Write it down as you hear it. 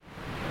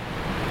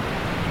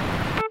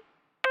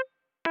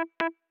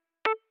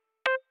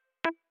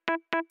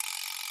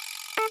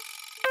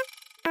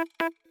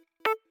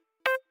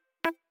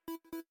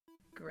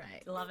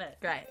Love it.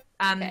 Great.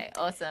 Okay,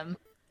 awesome.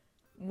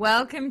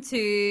 Welcome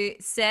to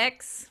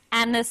Sex.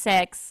 And the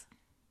sex.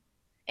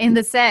 In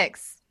the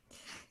sex.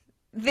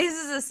 This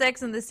is a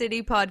Sex and the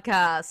City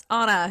podcast.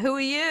 Anna, who are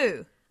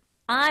you?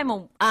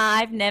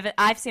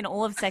 I've seen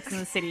all of Sex and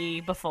the City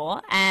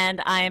before,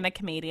 and I am a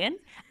comedian,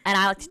 and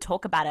I like to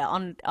talk about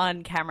it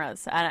on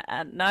cameras.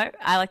 No,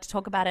 I like to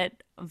talk about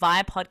it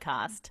via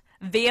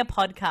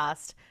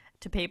podcast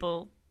to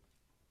people.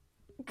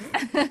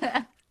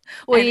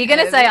 Were you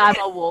going to say I'm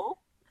a wolf?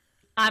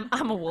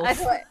 I'm a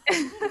wolf.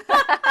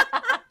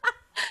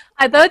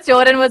 I thought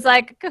Jordan was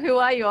like, who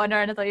are you,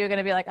 Honor? And I thought you were going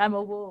to be like, I'm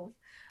a wolf.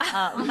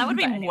 That would have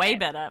been way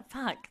better.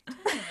 Fuck.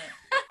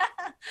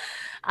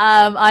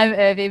 I'm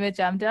Urvi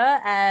Majumdar,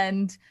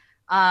 and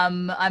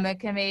I'm a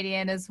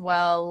comedian as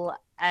well,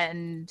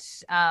 and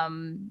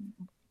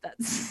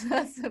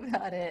that's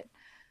about it.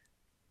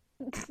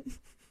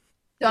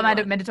 So am I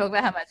meant to talk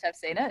about how much I've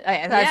seen it? Oh,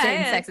 yeah, I've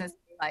seen Sex and the City,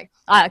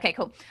 okay,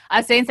 cool.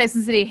 I've seen Sex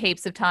and the City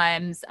heaps of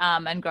times,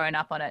 and grown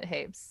up on it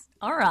heaps.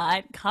 All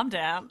right, calm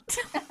down.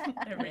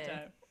 Every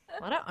time.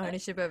 A lot of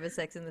ownership over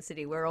Sex in the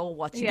City. We're all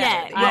watching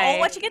Yeah, it. we're all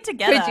watching it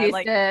together.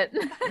 Produced it.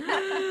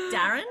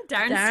 Darren.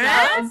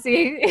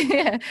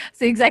 It's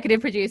the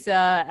executive producer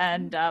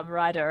and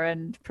writer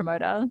and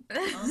promoter.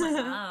 Oh my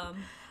God.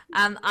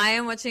 I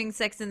am watching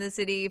Sex in the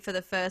City for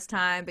the first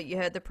time, but you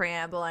heard the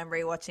preamble. I'm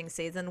rewatching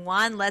season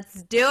 1.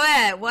 Let's do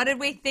it. What did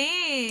we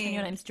think? And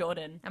your name's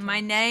Jordan. And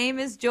my name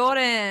is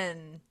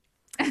Jordan.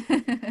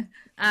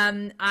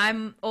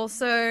 I'm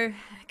also a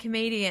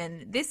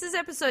comedian. This is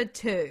episode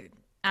 2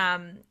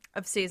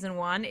 of season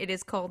 1. It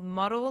is called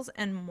Models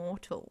and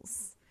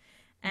Mortals.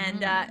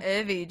 And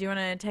Urvi, do you want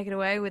to take it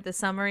away with the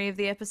summary of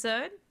the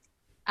episode?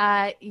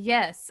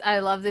 Yes, I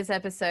love this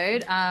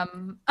episode. Are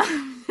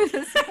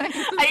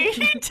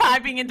you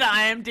typing into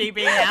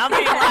IMDb now,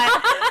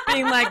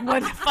 being like,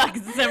 what the fuck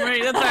is the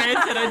summary? That's right,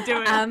 I said I'd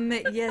do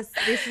it. Yes,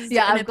 this is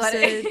Yeah, an I've got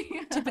episode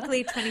it.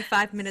 typically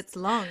 25 minutes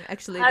long.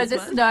 Actually, I this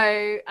just one.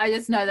 know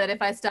that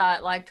if I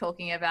start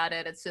talking about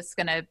it, it's just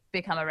gonna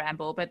become a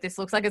ramble. But this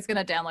looks like it's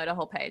gonna download a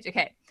whole page.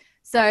 Okay,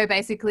 so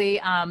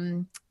basically,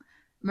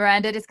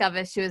 Miranda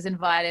discovers she was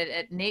invited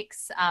at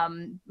Nick's,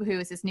 who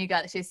is this new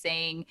guy that she's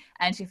seeing,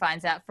 and she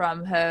finds out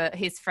from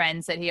his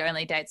friends that he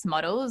only dates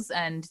models,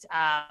 and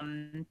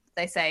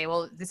they say,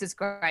 well, this is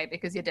great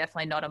because you're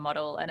definitely not a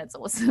model, and it's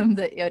awesome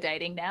that you're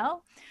dating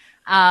now.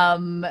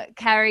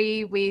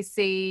 Carrie, we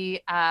see,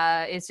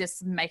 is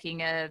just making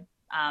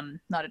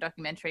not a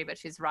documentary, but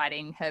she's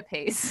writing her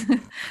piece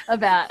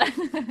about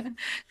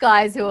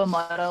guys who are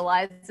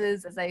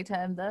modelizers, as they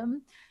term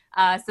them.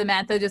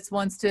 Samantha just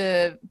wants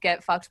to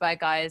get fucked by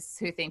guys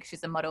who think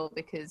she's a model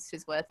because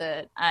she's worth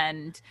it.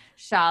 And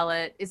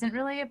Charlotte isn't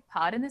really a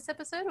part in this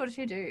episode. What does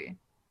she do?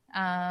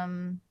 I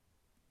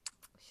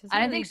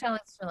don't think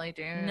Charlotte's really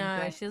doing.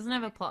 No, she doesn't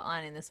have a plot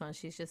line in this one.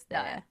 She's just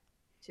there. Yeah.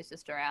 She's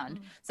just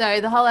around.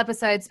 So the whole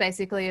episode's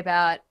basically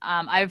about,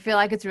 I feel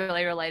like it's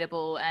really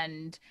relatable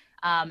and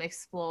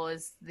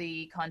explores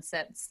the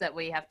concepts that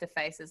we have to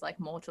face as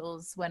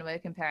mortals when we're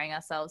comparing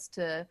ourselves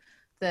to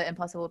the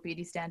impossible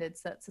beauty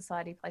standards that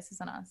society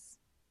places on us.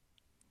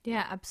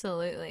 Yeah,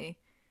 absolutely.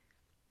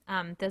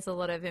 There's a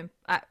lot of...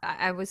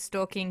 I was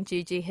stalking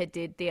Gigi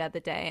Hadid the other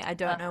day. I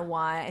don't know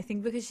why. I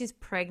think because she's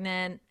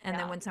pregnant, and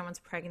then when someone's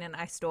pregnant,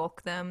 I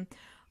stalk them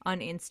on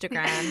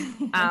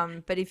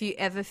Instagram. But if you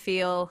ever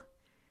feel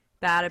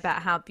bad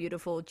about how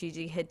beautiful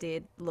Gigi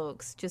Hadid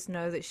looks, just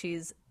know that she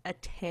has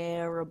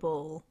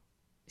terrible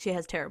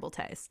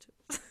taste.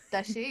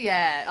 Does she?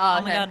 Yeah.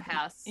 Oh, my her God.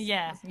 house.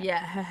 Yeah.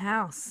 Yeah, her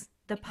house.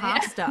 The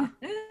pasta.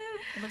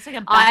 It looks like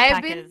a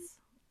I've backpacker's.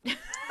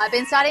 I've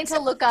been starting to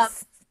look up.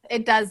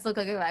 It does look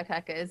like a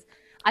backpackers.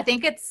 I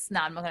think it's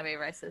no. I'm not going to be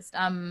racist.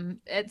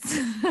 It's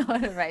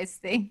not a race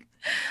thing.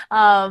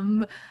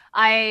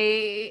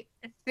 I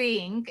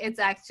think it's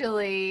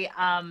actually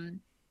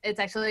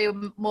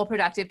more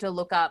productive to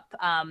look up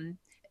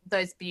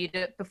those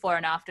before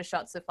and after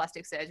shots of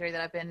plastic surgery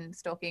that I've been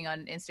stalking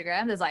on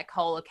Instagram. There's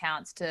whole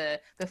accounts to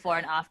before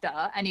and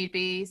after, and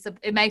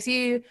it makes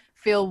you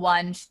feel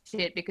one,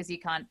 shit because I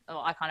can't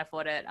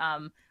afford it,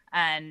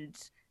 and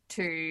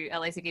two, at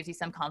least it gives you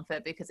some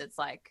comfort because it's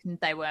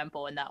they weren't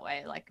born that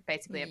way.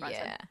 Basically everyone's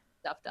had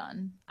stuff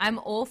done. I'm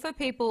all for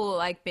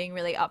people being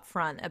really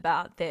upfront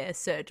about their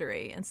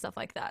surgery and stuff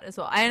like that as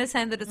well. I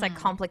understand that it's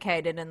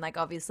complicated and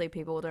obviously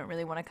people don't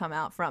really want to come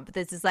out front, but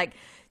there's this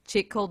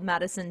chick called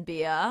Madison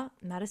Beer,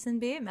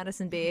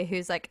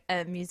 who's a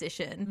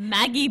musician.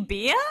 Maggie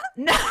Beer?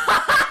 No.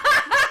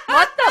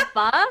 What the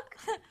fuck?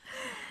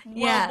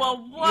 Yeah.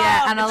 Whoa.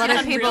 Yeah, and a But lot she's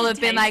of people really have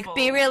been tasteful.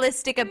 be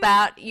realistic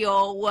about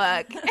your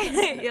work.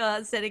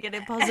 You're setting an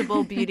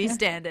impossible beauty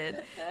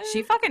standard.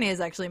 She fucking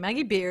is, actually.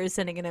 Maggie Beer is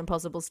setting an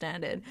impossible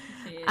standard.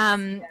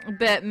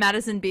 But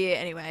Madison Beer,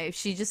 anyway,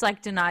 she just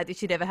denied that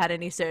she'd ever had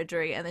any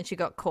surgery, and then she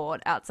got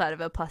caught outside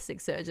of a plastic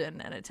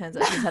surgeon, and it turns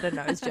out she's had a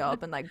nose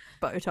job and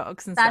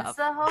Botox and That's stuff.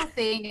 the whole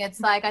thing.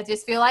 It's I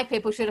just feel like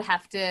people should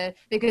have to,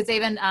 because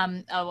even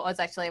I was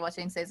actually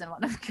watching season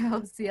 1 of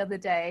Girls the other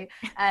day,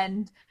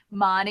 and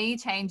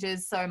Marnie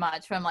changes so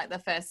much from like the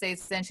first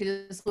season. She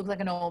just looks like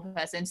a normal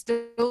person,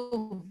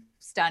 still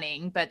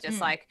stunning, but just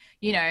like,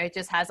 you know,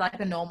 just has like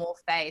a normal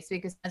face.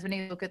 Because when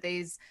you look at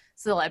these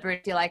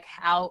celebrities, like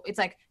how it's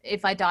like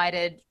if I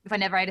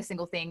never ate a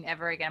single thing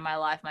ever again in my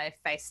life, my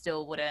face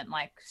still wouldn't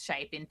like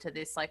shape into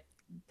this like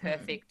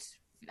perfect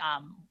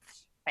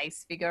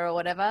face figure or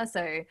whatever.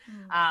 So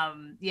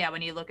yeah,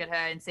 when you look at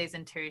her in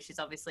season 2, she's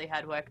obviously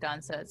had work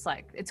done, so it's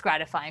like it's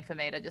gratifying for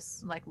me to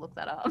just like look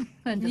that up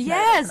and just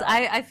yes,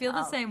 I feel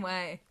the same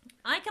way.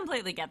 I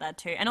completely get that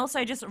too. And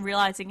also just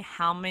realizing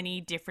how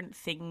many different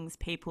things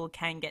people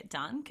can get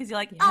done. Because you're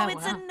like, Yeah,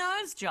 it's a wow.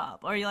 nose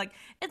job. Or you're like,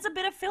 it's a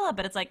bit of filler.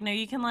 But it's like, no,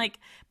 you can like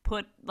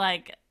put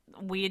like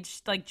weird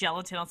like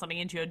gelatin or something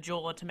into your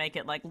jaw to make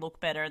it like look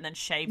better, and then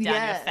shave down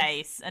your Yes.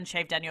 face and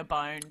shave down your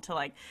bone to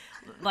like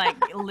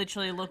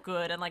literally look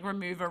good, and like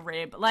remove a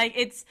rib. Like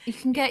it's You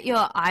can get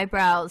your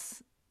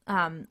eyebrows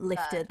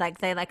lifted, like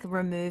they like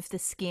remove the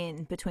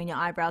skin between your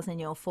eyebrows and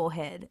your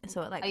forehead,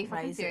 so it like Are you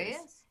fucking raises.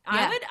 serious?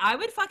 Yeah. I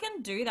would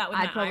fucking do that with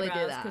I'd my probably do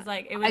eyebrows, that. because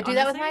like it would I do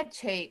that with honestly- my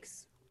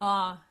cheeks.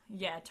 Oh,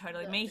 yeah,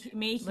 totally. Me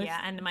here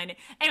and my...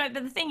 Anyway,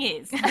 but the thing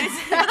is... the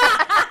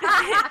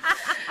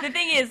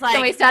thing is, like...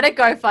 Can we start a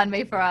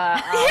GoFundMe for our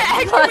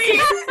yeah, can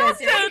we?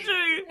 plastic So surgery?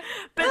 true.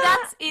 But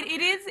that's...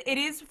 It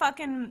is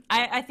fucking...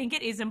 I think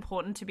it is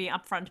important to be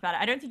upfront about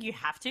it. I don't think you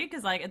have to,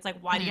 because, like, it's like,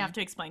 why do you have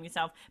to explain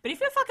yourself? But if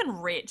you're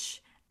fucking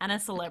rich and a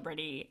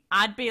celebrity,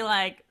 I'd be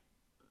like...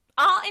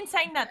 Oh, in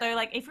saying that though,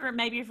 like if you're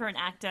an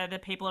actor, the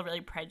people are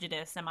really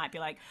prejudiced and might be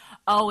like,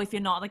 oh, if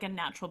you're not like a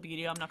natural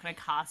beauty, I'm not going to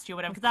cast you or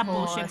whatever, because that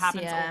bullshit course,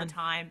 happens yeah. all the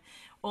time.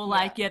 Or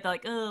like, they're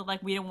like, oh,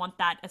 like we don't want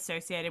that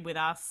associated with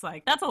us.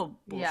 Like that's all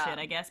bullshit, Yeah.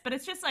 I guess. But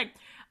it's just like,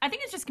 I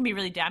think it's just can be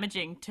really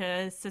damaging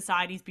to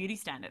society's beauty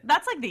standard.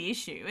 That's like the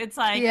issue. It's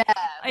like, Yeah.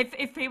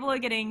 if people are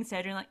getting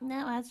surgery, like,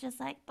 no, I was just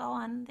like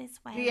born this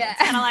way. Yeah.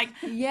 It's kind of like,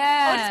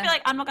 Yeah. I'll just be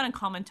like, I'm not going to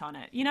comment on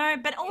it, you know?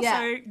 But also,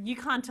 Yeah. you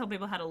can't tell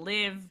people how to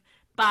live,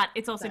 but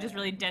it's also just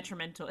really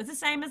detrimental. It's the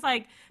same as,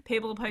 like,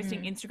 people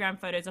posting Instagram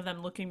photos of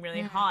them looking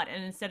really hot,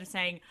 and instead of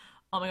saying,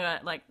 oh my God,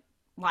 like,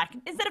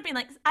 instead of being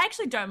like, I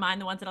actually don't mind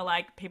the ones that are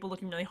like people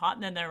looking really hot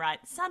and then they're right,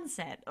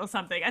 sunset or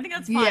something. I think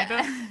that's fine.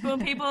 Yeah. But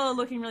when people are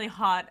looking really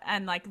hot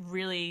and like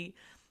really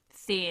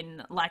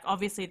thin, like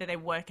obviously that they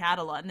work out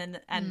a lot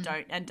and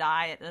don't and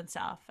diet and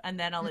stuff, and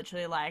then are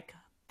literally like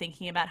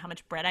thinking about how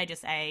much bread I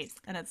just ate,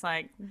 and it's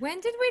like, When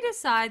did we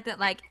decide that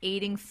like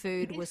eating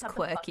food was shut the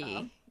fuck up.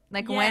 quirky?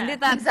 Like Yeah, when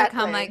did that become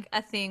exactly. like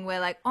a thing where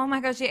like, oh my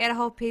gosh, you ate a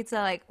whole pizza,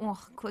 like, oh,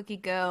 quirky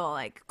girl,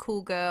 like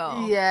cool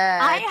girl. Yeah,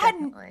 I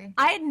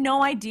had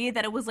no idea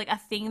that it was like a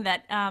thing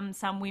that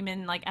some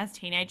women like as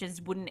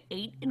teenagers wouldn't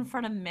eat in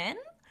front of men.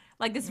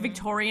 Like this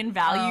Victorian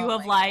value Oh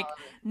of my like God.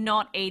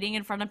 not eating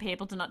in front of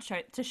people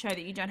to show that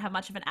you don't have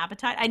much of an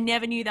appetite. I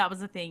never knew that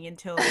was a thing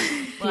until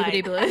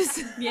Puberty like, blues.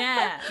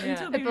 yeah, until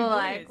puberty People are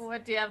like, blues.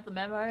 what, do you have the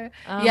memo?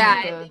 Oh my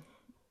yeah, God.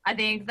 I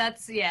think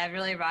that's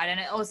really right. And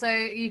it also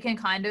you can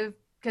kind of,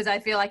 because I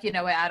feel like, you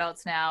know, we're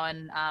adults now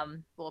and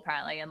well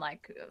apparently, and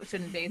like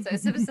shouldn't be so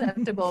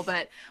susceptible,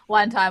 but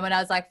one time when I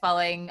was like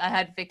following, I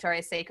had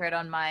Victoria's Secret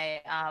on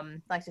my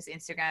like just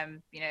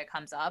Instagram, you know, it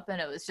comes up, and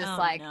it was just Oh,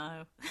 like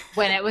no.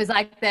 when it was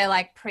like their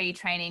like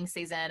pre-training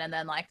season and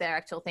then like their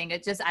actual thing,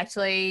 it just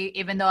actually,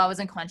 even though I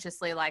wasn't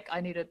consciously like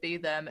I need to be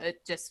them,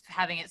 it just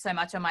having it so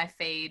much on my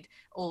feed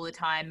all the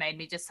time made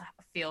me just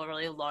feel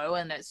really low.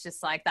 And it's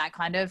just like that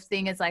kind of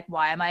thing is like,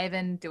 why am I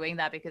even doing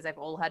that? Because they've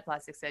all had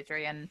plastic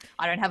surgery and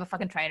I don't have a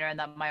fucking trainer, and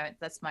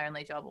that's my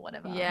only job or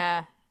whatever.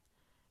 Yeah.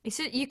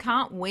 You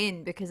can't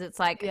win, because it's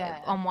like,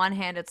 Yeah. on one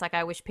hand, it's like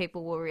I wish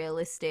people were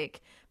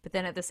realistic, but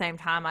then at the same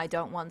time, I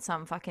don't want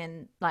some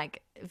fucking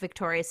like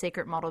Victoria's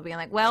Secret model being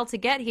like, well, to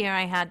get here,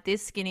 I had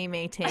this skinny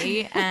me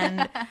tea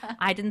and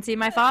I didn't see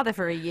my father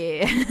for a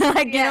year.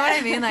 Like, you know what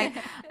I mean? Like,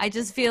 I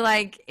just feel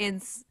like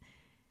it's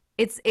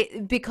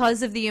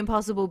because of the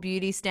impossible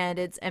beauty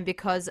standards and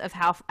because of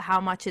how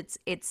much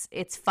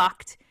it's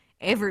fucked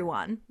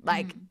everyone,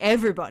 like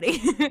everybody.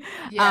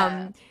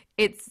 Yeah.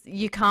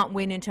 You can't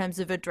win in terms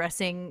of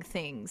addressing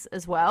things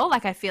as well.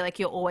 Like, I feel like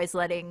you're always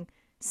letting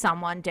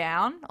someone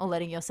down or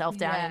letting yourself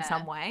down in Yeah.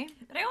 some way.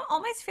 But I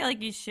almost feel like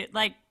you should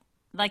like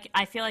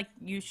I feel like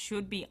you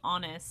should be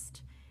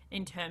honest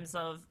in terms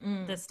of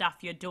the stuff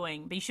you're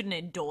doing, but you shouldn't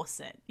endorse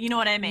it. You know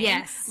what I mean?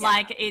 Yes.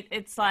 Like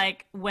it's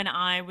like when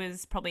I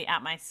was probably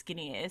at my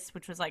skinniest,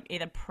 which was like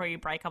either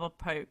pre-breakup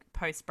or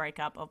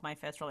post-breakup of my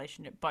first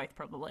relationship, both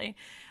probably.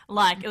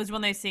 Like it was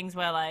one of those things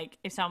where like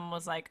if someone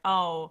was like,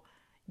 oh,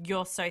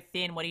 you're so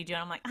thin, what are you doing?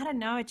 I'm like, I don't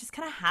know, it just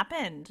kind of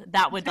happened.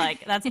 That would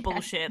like, that's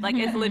bullshit. Like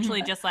it's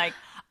literally just like,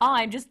 oh,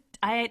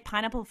 I ate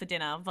pineapple for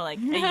dinner for like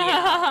a year.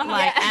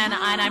 Like, and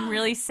I'm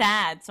really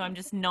sad, so I'm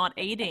just not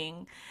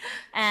eating.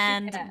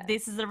 And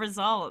this is the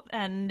result.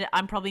 And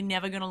I'm probably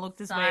never going to look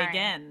this way Sorry.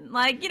 again.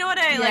 Like, you know what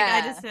I mean? Like, I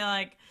Yeah. just feel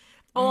like,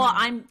 or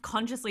I'm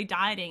consciously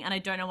dieting and I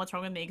don't know what's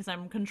wrong with me because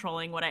I'm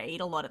controlling what I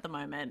eat a lot at the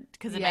moment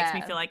because it makes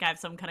me Yeah. feel like I have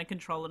some kind of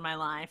control in my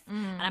life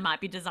and I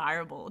might be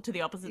desirable to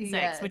the opposite sex,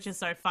 Yes. which is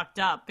so fucked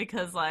up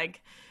because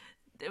like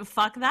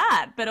fuck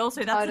that. But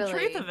also that's the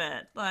Totally. truth of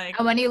it. Like,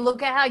 And when you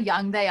look at how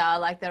young they are,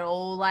 like they're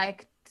all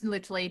like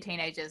literally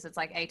teenagers. It's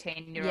like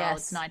 18-year-olds,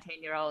 Yes.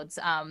 19-year-olds.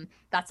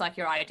 That's like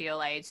your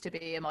ideal age to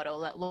be a model.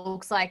 That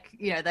looks like,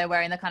 you know, they're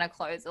wearing the kind of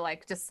clothes, or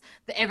like just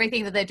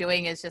everything that they're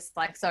doing is just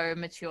like so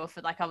mature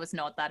for, like, I was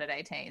not that at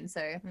 18.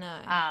 So No.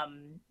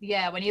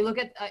 yeah, when you look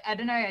at, I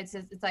don't know, it's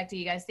like, do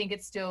you guys think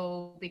it's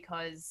still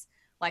because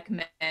like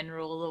men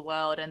rule the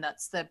world, and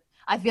that's the,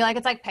 I feel like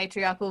it's like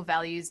patriarchal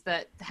values,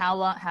 but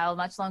how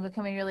much longer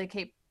can we really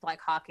keep like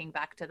harking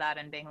back to that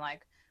and being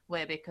like,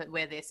 we're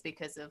this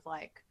because of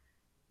like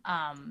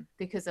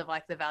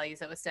the values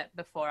that were set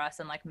before us,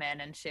 and like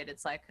men and shit.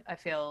 It's like, I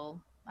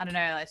feel, I don't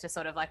know, it's just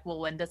sort of like, well,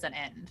 when does it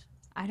end?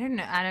 I don't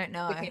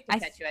know. We keep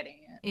perpetuating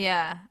it.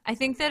 Yeah, I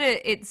think that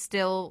it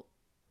still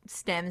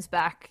stems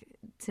back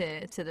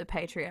to the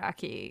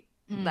patriarchy,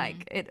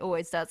 like it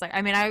always does. Like,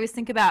 I mean, I always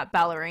think about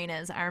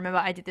ballerinas. I remember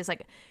I did this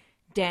like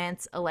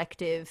dance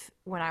elective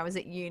when I was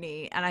at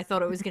uni, and I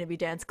thought it was going to be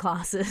dance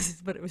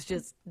classes, but it was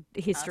just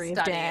history of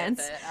Study dance.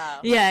 it.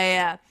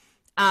 Yeah.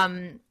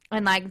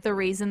 And like the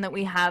reason that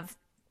we have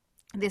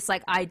this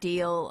like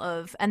ideal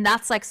of, and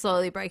that's like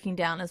slowly breaking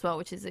down as well,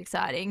 which is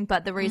exciting,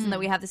 but the reason that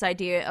we have this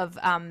idea of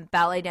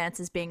ballet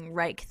dancers being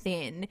rake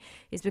thin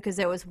is because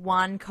there was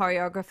one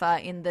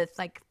choreographer in the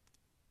like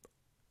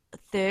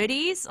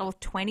 30s or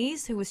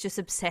 20s who was just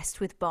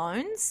obsessed with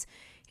bones.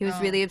 He was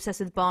really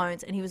obsessed with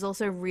bones, and he was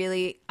also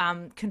really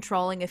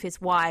controlling of his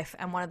wife,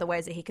 and one of the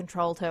ways that he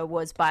controlled her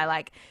was by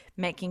like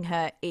making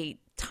her eat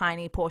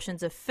tiny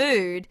portions of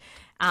food.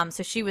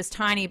 So she was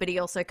tiny, but he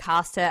also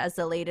cast her as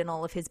the lead in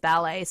all of his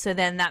ballets. So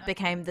then that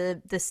became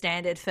the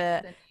standard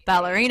for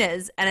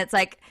ballerinas. And it's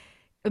like,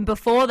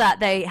 before that,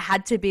 they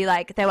had to be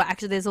like, they were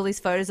actually, there's all these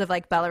photos of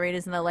like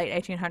ballerinas in the late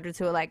 1800s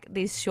who were like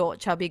these short,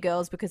 chubby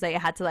girls, because they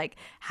had to like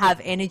have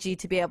energy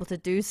to be able to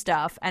do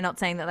stuff. And not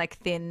saying that like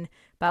thin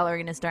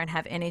ballerinas don't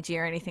have energy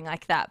or anything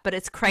like that, but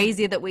it's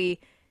crazy that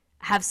we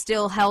have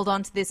still held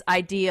on to this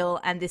ideal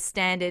and this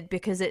standard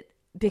because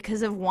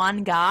of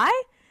one guy.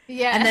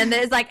 Yeah. And then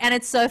there's like, and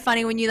it's so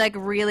funny when you like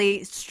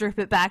really strip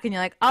it back and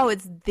you're like, oh,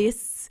 it's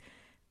this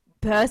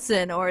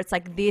person, or it's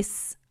like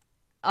this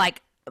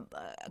like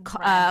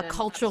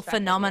cultural abstract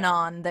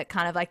phenomenon that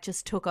kind of like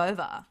just took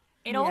over.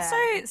 it also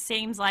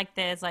seems like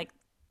there's like,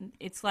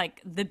 it's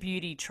like the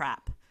beauty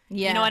trap.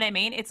 Yeah. You know what I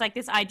mean? It's like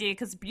this idea,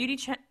 because beauty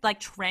like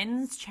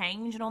trends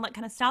change and all that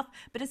kind of stuff,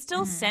 but it's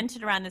still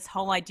centered around this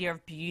whole idea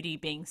of beauty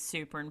being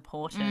super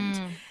important.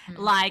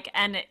 Like,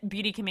 and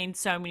beauty can mean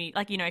so many,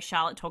 like, you know,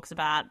 Charlotte talks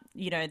about,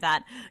 you know,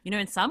 that, you know,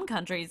 in some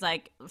countries,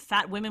 like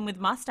fat women with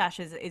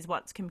mustaches is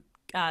what's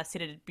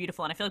considered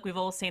beautiful. And I feel like we've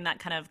all seen that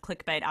kind of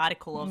clickbait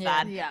article of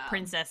that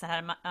princess that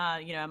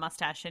had a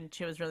mustache, and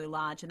she was really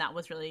large, and that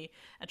was really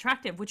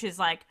attractive, which is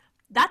like,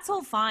 that's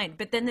all fine.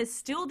 But then there's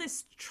still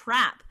this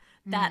trap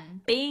that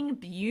being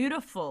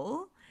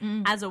beautiful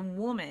as a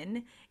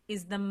woman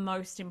is the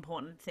most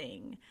important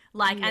thing.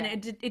 Like,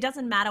 and it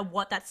doesn't matter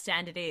what that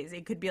standard is.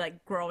 It could be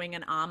like growing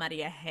an arm out of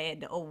your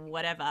head or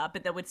whatever,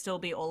 but there would still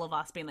be all of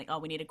us being like, oh,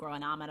 we need to grow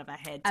an arm out of our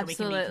head so we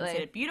can be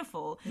considered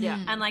beautiful.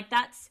 Yeah. And like,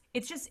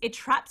 it's just, it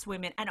traps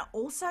women, and it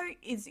also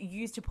is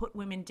used to put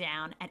women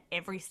down at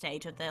every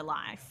stage of their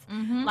life.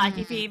 Like,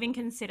 if you even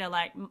consider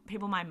like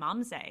people my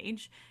mum's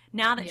age,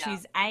 now that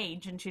she's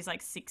aged and she's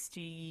like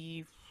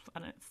 60, I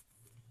don't know,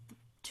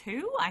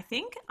 2, I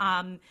think.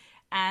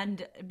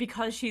 And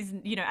because she's,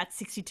 you know, at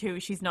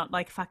 62, she's not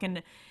like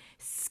fucking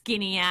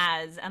skinny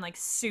as and like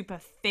super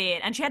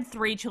fit. And she had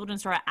 3 children,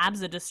 so her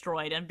abs are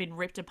destroyed and been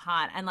ripped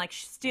apart. And like,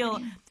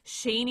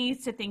 she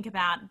needs to think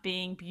about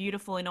being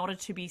beautiful in order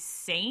to be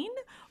seen,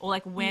 or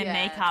like wear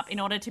makeup in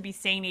order to be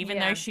seen, even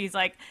though she's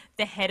like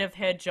the head of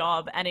her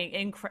job and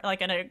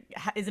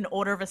is an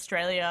Order of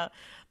Australia,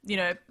 you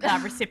know,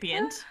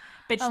 recipient.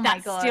 But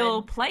that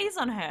still plays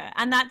on her.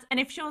 And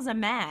if she was a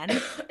man,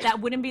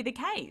 that wouldn't be the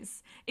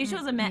case. If she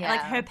was a man,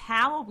 like, her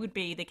power would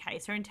be the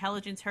case, her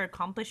intelligence, her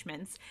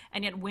accomplishments,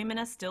 and yet women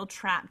are still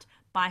trapped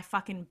by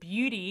fucking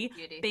beauty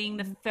being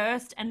the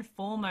first and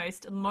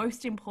foremost,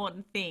 most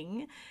important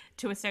thing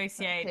to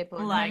associate.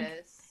 People like,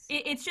 notice.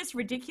 It's just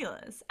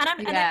ridiculous. And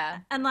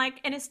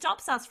it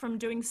stops us from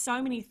doing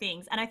so many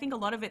things. And I think a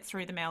lot of it's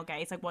through the male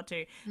gaze, like, what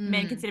do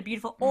men consider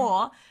beautiful?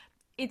 Or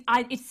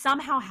it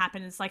somehow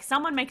happens, like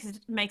someone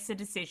makes a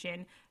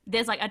decision,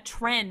 there's like a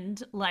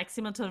trend, like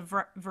similar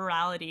to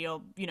virality,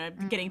 or, you know,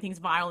 getting things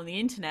viral on the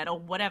internet or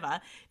whatever.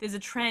 There's a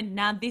trend.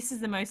 Now this is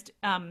the most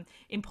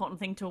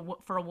important thing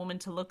for a woman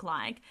to look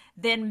like.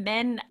 Then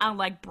men are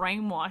like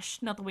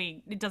brainwashed. Not that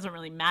it doesn't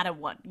really matter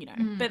what, you know,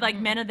 but like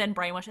men are then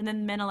brainwashed, and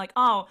then men are like,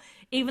 oh,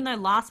 even though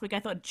last week I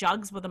thought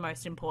jugs were the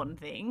most important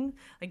thing,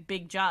 like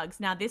big jugs,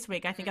 now this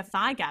week I think a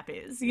thigh gap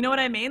is. You know what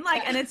I mean?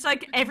 Like, and it's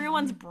like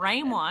everyone's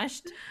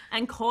brainwashed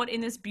and caught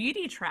in this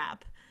beauty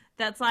trap.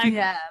 That's like,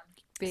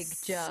 big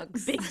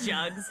jugs. Big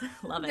jugs.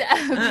 Love it.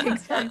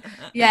 Big jugs.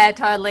 Yeah,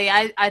 totally.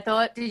 I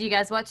thought, did you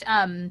guys watch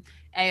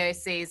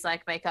AOC's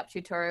like makeup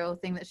tutorial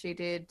thing that she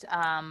did?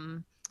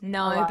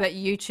 No, but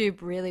YouTube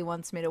really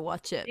wants me to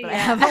watch it, but I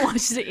haven't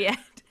watched it yet.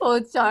 Well,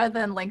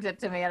 Jonathan linked it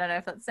to me. I don't know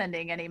if that's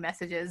sending any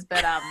messages,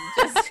 but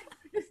just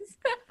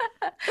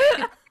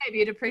maybe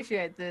you'd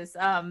appreciate this.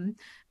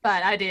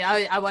 But I did.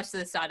 I watched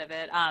the start of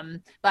it.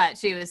 But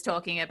she was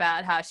talking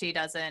about how she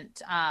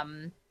doesn't.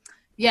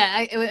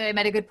 It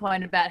made a good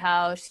point about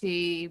how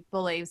she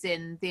believes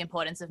in the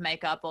importance of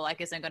makeup, or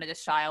like isn't going to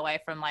just shy away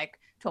from like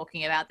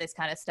talking about this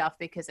kind of stuff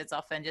because it's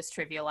often just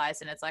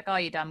trivialized and it's like, oh,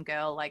 you dumb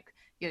girl, like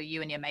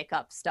you and your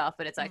makeup stuff.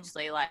 But it's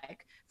actually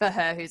like for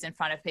her, who's in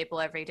front of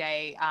people every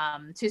day,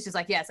 she's just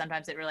like, yeah,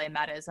 sometimes it really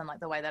matters, and like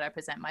the way that I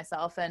present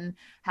myself and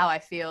how I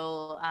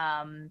feel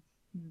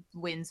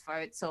wins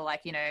votes, or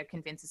like, you know,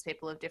 convinces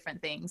people of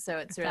different things. So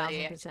it's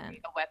really a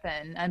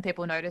weapon, and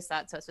people notice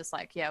that. So it's just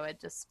like, yeah, we're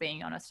just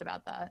being honest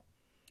about that.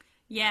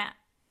 Yeah,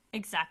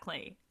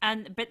 exactly.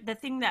 But the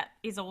thing that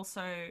is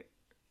also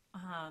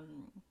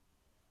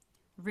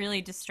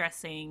really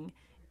distressing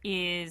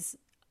is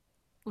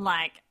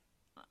like,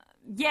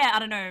 I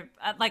don't know,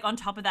 like on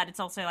top of that, it's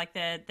also like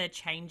the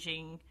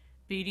changing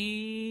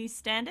beauty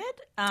standard.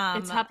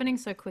 It's happening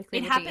so quickly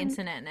with the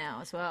internet now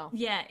as well.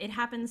 Yeah, it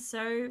happens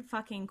so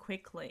fucking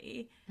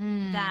quickly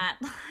that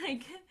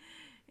like,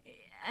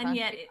 and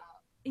yet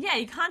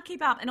you can't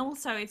keep up. And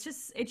also it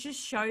just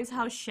shows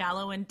how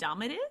shallow and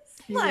dumb it is.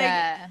 Like,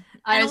 yeah.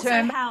 And also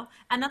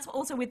and that's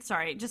also with,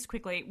 sorry, just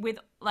quickly, with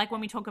like when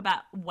we talk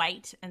about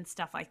weight and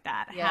stuff like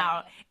that,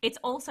 how it's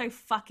also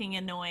fucking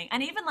annoying.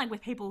 And even like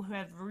with people who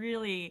have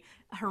really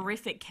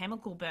horrific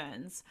chemical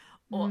burns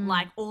or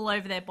like all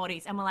over their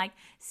bodies, and we're like,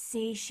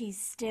 see,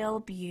 she's still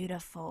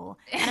beautiful.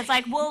 And it's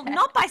like, well,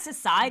 not by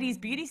society's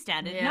beauty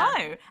standard,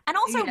 no. And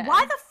also,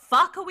 why the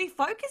fuck are we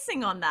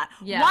focusing on that?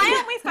 Why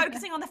aren't we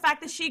focusing on the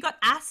fact that she got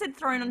acid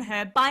thrown on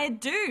her by a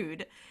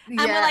dude? And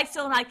we're like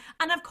still like,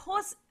 and of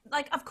course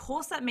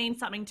that means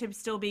something to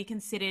still be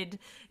considered,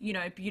 you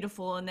know,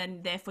 beautiful, and then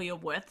therefore you're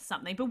worth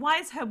something. But why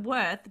is her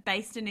worth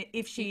based in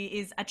if she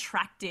is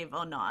attractive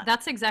or not?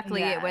 That's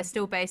exactly it. We're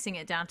still basing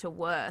it down to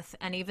worth.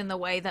 And even the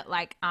way that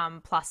like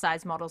plus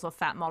size models or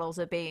fat models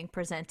are being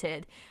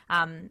presented,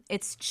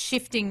 it's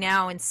shifting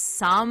now in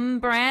some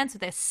brands.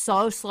 They're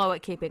so slow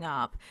at keeping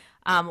up,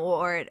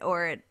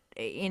 or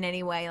in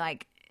any way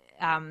like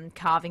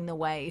carving the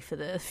way for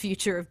the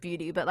future of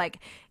beauty. But like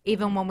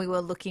even when we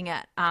were looking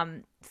at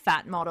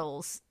fat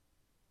models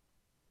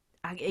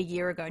a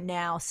year ago,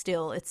 now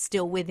it's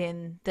still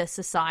within the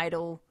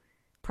societal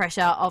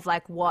pressure of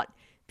like what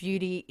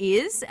beauty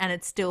is, and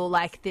it's still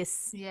like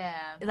this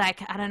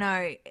like, I don't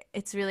know,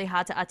 it's really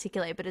hard to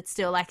articulate, but it's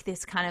still like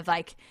this kind of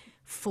like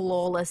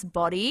flawless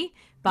body,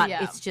 but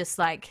it's just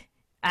like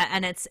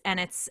and it's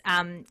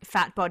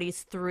fat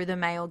bodies through the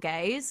male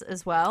gaze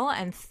as well,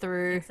 and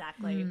through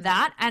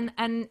that, and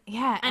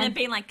it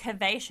being like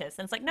curvaceous,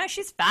 and it's like, no,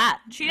 she's fat.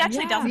 She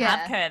actually doesn't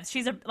have curves.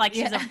 She's a like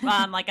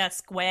a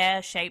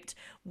square shaped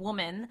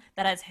woman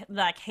that has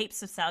like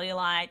heaps of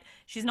cellulite.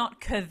 She's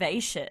not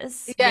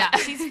curvaceous.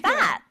 She's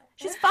fat.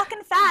 She's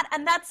fucking fat,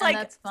 and that's like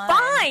that's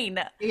fine.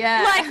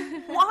 Yeah. Like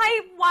why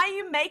are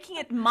you making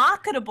it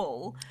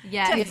marketable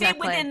to fit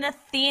within the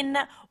thin,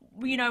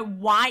 you know,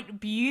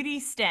 white beauty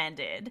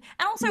standard?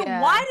 And also,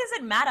 why does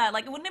it matter?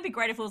 Like, wouldn't it be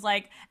great if it was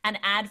like an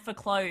ad for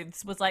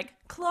clothes was like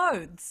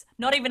clothes,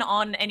 not even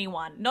on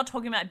anyone, not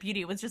talking about beauty.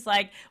 It was just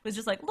like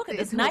look at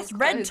this nice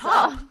red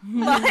top.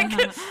 Like,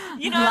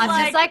 you know, well,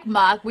 like, just like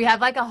Mark, we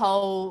have like a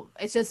whole,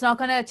 it's just not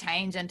going to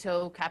change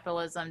until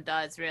capitalism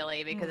does,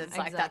 really, because it's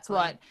like that's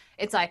what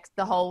it's like,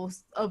 the whole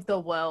of the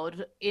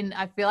world in,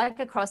 I feel like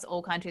across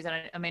all countries.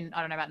 I don't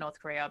know about North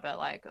Korea, but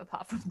like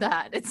apart from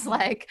that, it's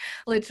like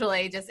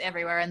literally just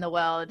everywhere in the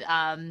world.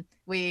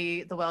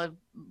 The world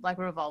like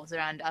revolves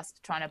around us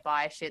trying to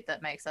buy shit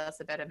that makes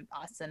us a better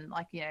us, and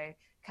like, you know,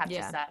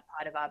 captures that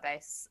part of our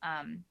base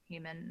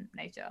human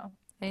nature.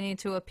 They need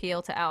to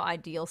appeal to our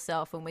ideal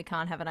self, and we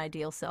can't have an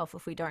ideal self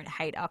if we don't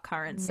hate our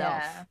current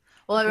self.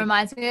 Well, it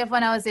reminds me of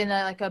when I was in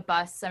a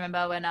bus. I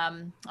remember when I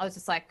was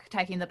just like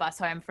taking the bus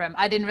home from,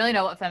 I didn't really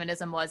know what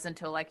feminism was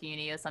until like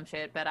uni or some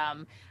shit, but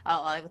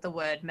like what the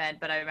word meant.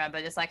 But I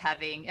remember just like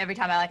having, every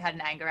time I like had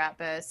an anger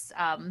outburst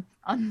on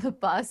the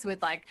bus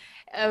with like,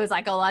 it was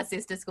like all our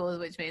sister schools,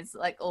 which means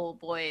like all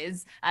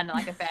boys, and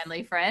like a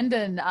family friend,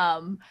 and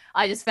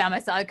I just found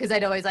myself, because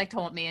they'd always like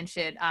taunt me and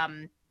shit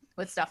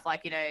with stuff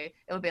like, you know, it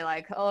would be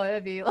like, oh,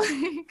 it'd be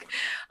like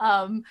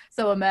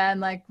so a man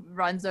like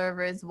runs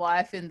over his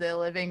wife in the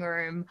living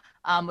room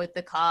with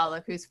the car,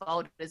 like, whose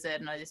fault is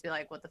it? And I just be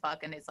like, what the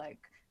fuck? And it's like,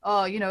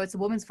 oh, you know, it's a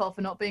woman's fault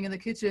for not being in the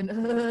kitchen.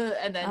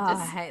 And then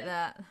just I hate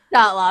that.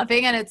 Start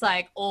laughing. And it's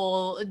like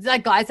it's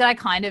like guys that I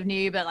kind of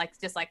knew, but like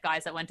just like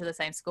guys that went to the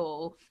same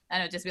school.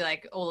 And it would just be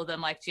like all of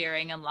them like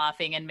cheering and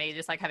laughing, and me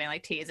just like having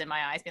like tears in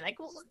my eyes, being like,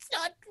 well, it's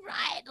not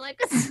right. Like,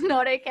 it's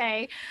not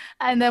okay.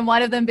 And then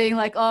one of them being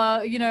like,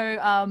 oh, you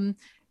know,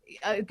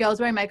 girls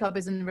wearing makeup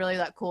isn't really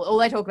that cool. All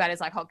they talk about is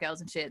like hot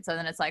girls and shit. So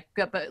then it's like,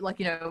 but like,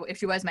 you know, if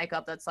she wears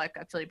makeup, that's like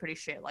actually pretty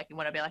shit. Like, you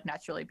want to be like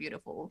naturally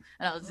beautiful.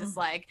 And I was just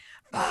like,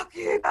 fuck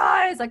you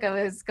guys. Like,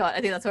 I think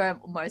that's where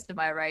most of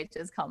my rage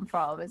has come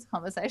from, is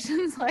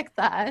conversations like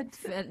that.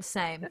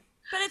 Same.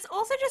 But it's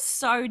also just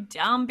so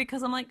dumb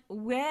because I'm like,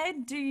 where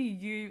do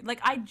you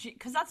like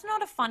because that's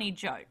not a funny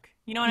joke.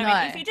 You know what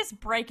I mean? If you just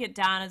break it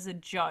down as a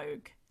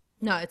joke,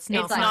 No, it's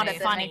not it's funny. not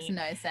It funny. makes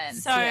no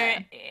sense. So,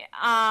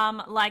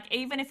 yeah. like,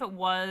 even if it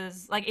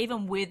was, like,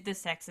 even with the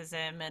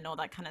sexism and all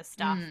that kind of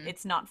stuff,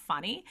 it's not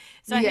funny.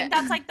 So I think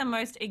that's, like, the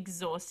most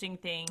exhausting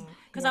thing.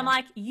 Because I'm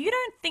like, you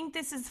don't think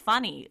this is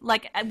funny.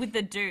 Like, with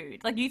the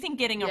dude. Like, you think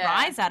getting a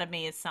rise out of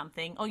me is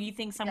something, or you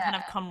think some kind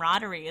of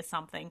camaraderie is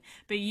something.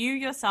 But you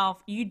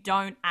yourself, you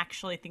don't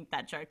actually think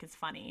that joke is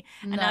funny.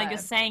 And now you're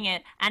saying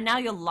it, and now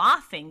you're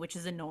laughing, which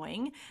is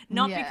annoying.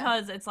 Not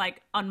because it's,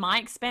 like, on my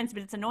expense,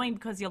 but it's annoying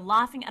because you're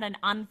laughing at an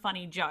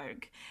unfunny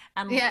joke.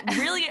 And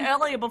really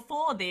earlier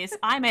before this,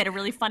 I made a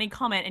really funny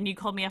comment and you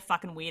called me a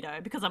fucking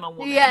weirdo because I'm a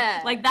woman.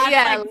 Like that's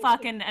like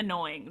fucking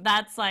annoying.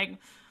 That's like,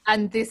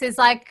 and this is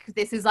like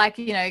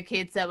you know,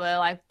 kids that were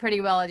like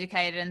pretty well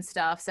educated and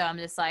stuff. So I'm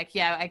just like,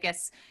 yeah, I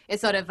guess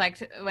it's sort of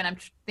like when I'm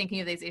thinking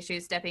of these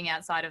issues stepping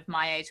outside of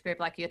my age group,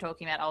 like you're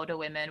talking about older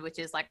women, which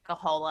is like a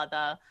whole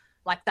other,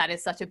 like that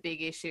is such a big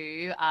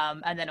issue.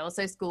 And then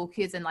also school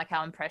kids and like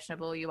how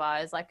impressionable you are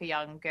as like a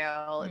young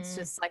girl. It's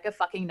just like a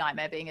fucking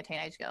nightmare being a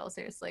teenage girl,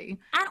 seriously.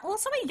 and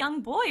also a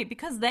young boy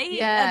because they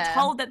are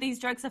told that these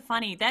jokes are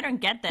funny. They don't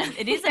get them.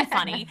 It isn't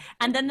funny.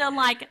 And then they're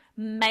like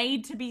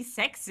made to be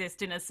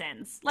sexist in a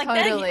sense. Like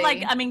Totally. they're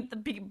like, I mean,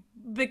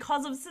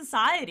 because of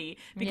society,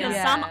 because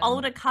some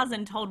older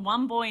cousin told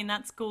one boy in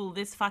that school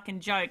this fucking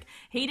joke.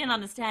 He didn't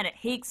understand it.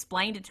 He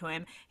explained it to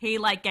him. He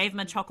like gave him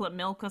a chocolate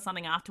milk or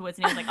something afterwards,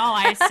 and he was like, "Oh,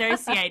 I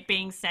associate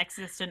being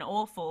sexist and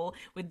awful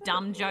with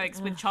dumb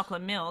jokes with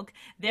chocolate milk.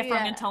 Therefore,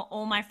 I'm gonna tell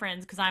all my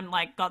friends because I'm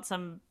like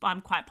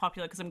I'm quite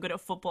popular because I'm good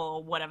at football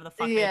or whatever the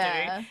fuck they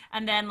do."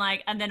 And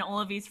then all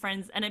of his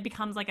friends, and it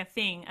becomes like a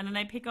thing, and then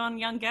they pick on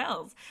young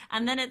girls,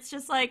 and then it's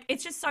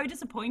just so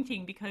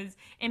disappointing because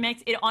it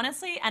makes it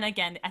honestly. And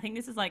again, I think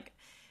this is like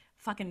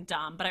fucking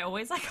dumb, but I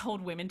always like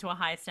hold women to a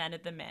higher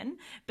standard than men.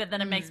 But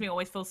then it makes me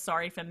always feel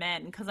sorry for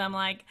men because I'm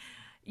like,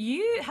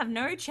 you have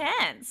no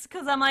chance.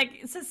 Because I'm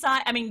like,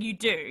 society, I mean,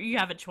 you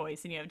have a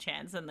choice and you have a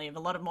chance, and they have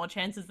a lot of more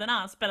chances than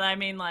us, but I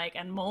mean like,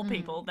 and more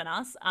people than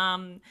us.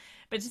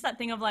 But just that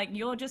thing of like,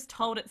 you're just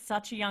told at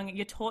such a young,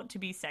 you're taught to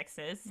be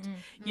sexist.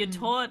 You're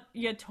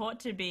taught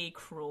to be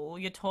cruel.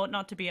 You're taught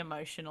not to be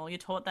emotional. You're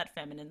taught that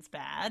feminine's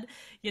bad.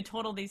 You're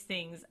taught all these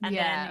things. And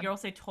then you're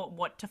also taught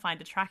what to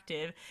find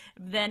attractive.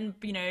 Then,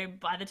 you know,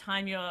 by the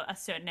time you're a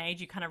certain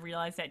age, you kind of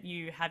realize that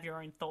you have your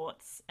own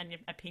thoughts and your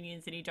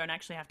opinions and you don't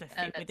actually have to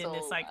fit within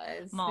this like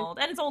mold.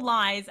 And it's all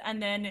lies.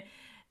 And then,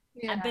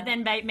 but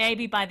then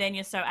maybe by then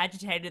you're so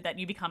agitated that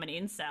you become an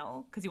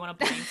incel because you want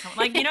to blame someone.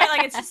 Like, you know,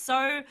 like it's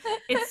so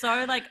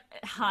like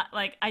hard.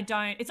 Like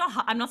it's not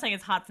hard. I'm not saying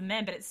it's hard for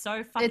men, but it's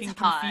so fucking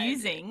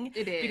confusing.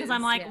 It is. Because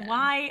I'm like,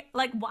 why,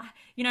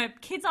 you know,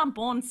 kids aren't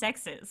born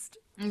sexist.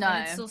 No.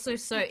 And it's also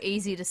so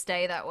easy to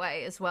stay that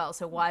way as well.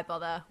 So why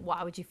bother?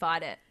 Why would you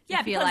fight it?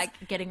 Yeah, if you're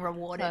like getting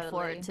rewarded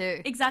for it too.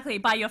 Exactly,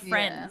 by your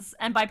friends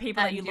and by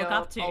people that you look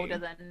up to. Older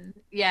than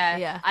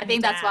I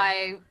think that's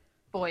why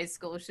boys'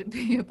 school should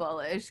be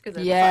abolished because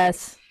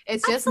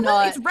it's just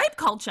not. It's rape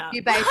culture.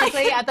 You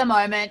basically at the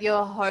moment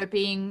you're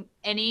hoping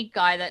any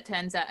guy that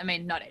turns out. I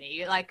mean, not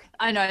any. Like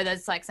I know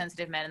there's like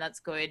sensitive men and that's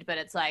good, but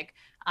it's like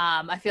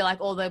I feel like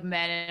all the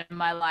men in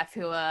my life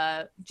who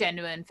are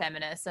genuine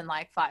feminists and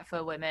like fight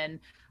for women.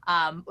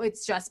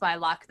 It's just by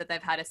luck that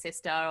they've had a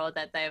sister or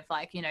that they've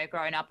like, you know,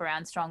 grown up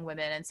around strong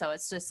women. And so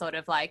it's just sort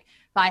of like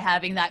by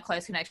having that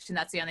close connection,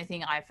 that's the only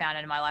thing I found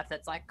in my life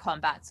that's like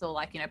combats all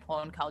like, you know,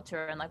 porn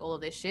culture and like all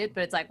of this shit.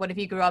 But it's like, what if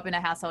you grew up in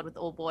a household with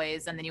all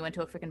boys and then you went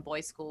to a freaking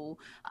boys' school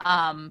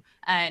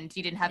and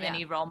you didn't have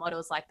any role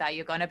models like that?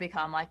 You're going to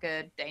become like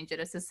a danger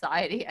to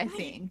society, I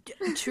think.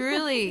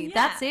 Truly,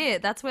 that's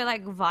it. That's where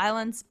like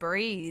violence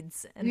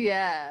breeds. And,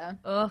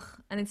 ugh.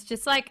 And it's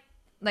just like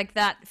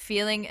that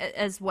feeling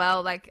as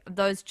well, like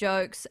those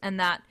jokes and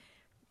that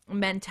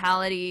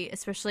mentality,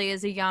 especially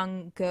as a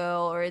young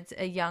girl or it's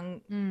a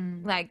young,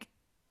 like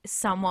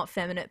somewhat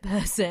feminine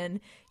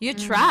person, you're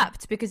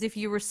trapped because if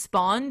you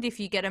respond, if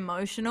you get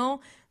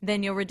emotional,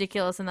 then you're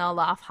ridiculous and they'll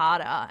laugh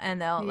harder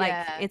and they'll like,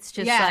 it's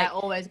just like. I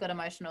always got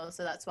emotional.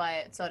 So that's why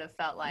it sort of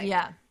felt like,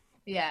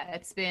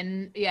 it's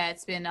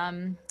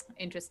been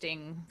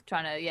interesting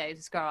trying to,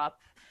 just grow up.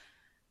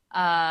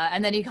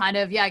 And then you kind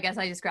of, I guess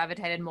I just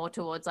gravitated more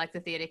towards like the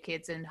theater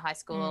kids in high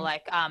school,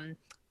 like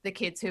the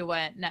kids who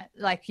weren't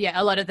like,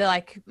 a lot of the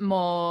like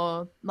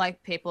more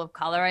like people of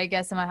color, I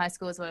guess, in my high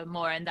schools were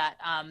more in that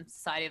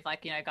society of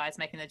like, you know, guys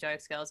making the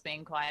jokes, girls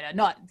being quieter.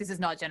 This is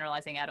not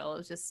generalizing at all. It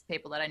was just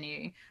people that I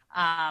knew.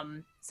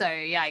 So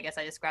I guess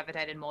I just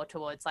gravitated more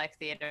towards like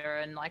theater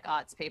and like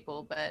arts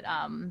people. But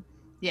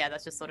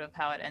that's just sort of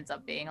how it ends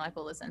up being, like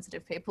all the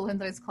sensitive people in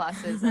those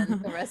classes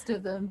and the rest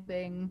of them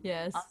being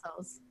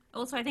assholes.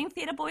 Also, I think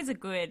theatre boys are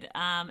good,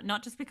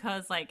 not just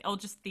because, like,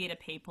 just theatre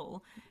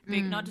people,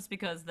 not just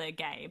because they're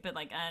gay, but,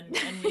 like, and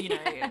you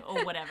know,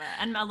 or whatever.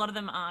 And a lot of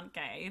them aren't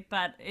gay,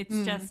 but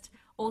it's just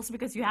also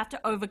because you have to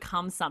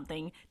overcome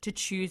something to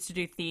choose to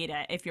do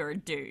theater if you're a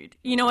dude.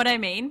 You know what I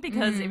mean?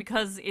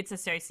 Because it's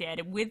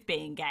associated with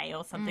being gay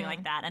or something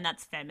like that, and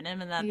that's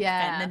feminine and that's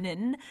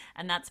feminine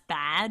and that's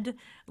bad.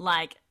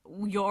 Like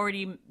you're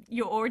already,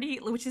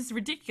 which is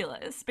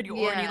ridiculous, but you're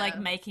already like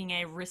making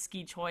a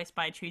risky choice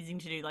by choosing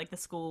to do like the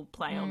school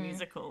play or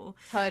musical.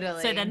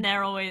 Totally. So then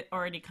they're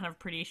already kind of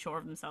pretty sure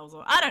of themselves,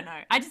 or I don't know.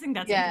 I just think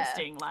that's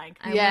interesting. Like,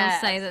 I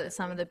will say that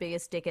some of the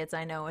biggest dickheads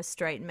I know are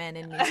straight men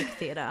in music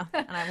theater,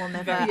 and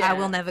I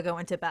will never go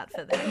into bat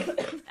for them.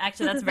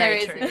 Actually, that's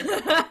very true.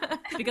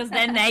 Because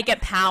then they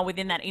get power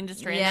within that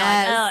industry.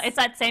 And they're like, it's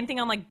that same thing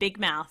on like Big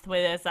Mouth,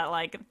 where there's that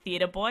like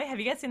theater boy. Have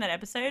you guys seen that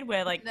episode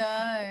where like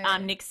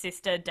Nick's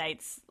sister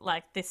dates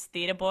like this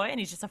theater boy, and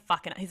he's just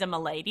he's a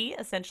milady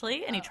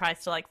essentially, and he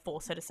tries to like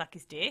force her to suck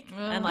his dick,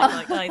 and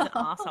like oh, he's an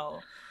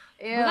asshole.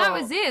 Well, that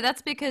was it.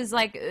 That's because,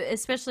 like,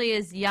 especially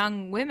as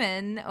young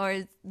women,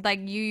 or like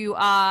you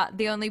are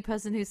the only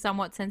person who's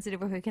somewhat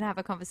sensitive or who can have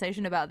a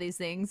conversation about these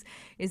things,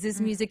 is this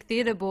music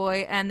theater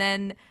boy, and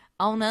then,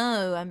 oh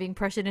no, I'm being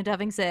pressured into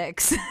having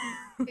sex.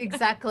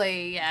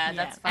 Exactly. Yeah,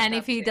 that's. And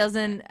if he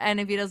doesn't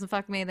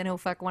fuck me, then he'll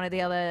fuck one of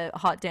the other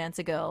hot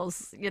dancer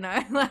girls. You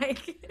know,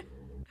 like.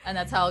 And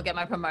that's how I'll get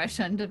my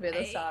promotion to be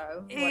the star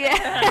of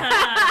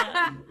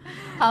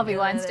Harvey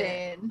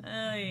Weinstein.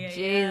 Oh,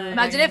 Jesus.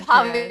 Imagine if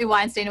Harvey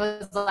Weinstein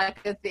was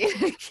like a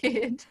theater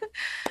kid.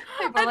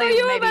 I thought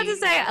you were about to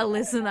say a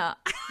listener.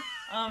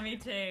 Oh, me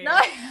too. No.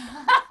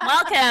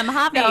 Welcome,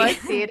 Harvey. No, it's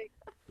theater.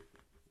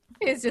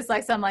 He's just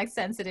like some like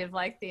sensitive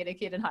like theater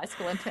kid in high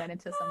school and turn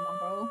into some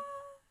mongrel.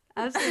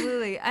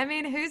 Absolutely. I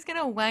mean, who's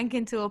gonna wank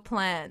into a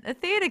plant? A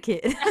theater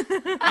kid.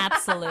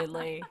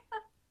 Absolutely.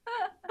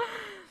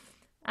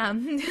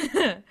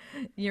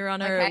 Your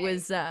Honor, it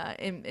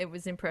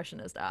was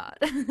impressionist art.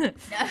 Models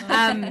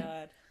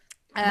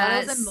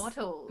and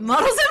mortals.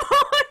 Models and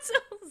mortals.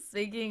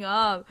 Speaking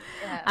of,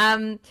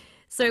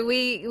 so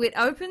it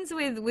opens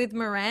with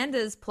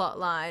Miranda's plot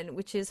line,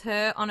 which is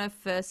her on her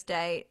first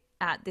date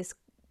at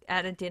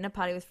a dinner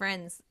party with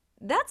friends.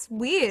 That's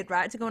weird,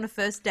 right? To go on a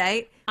first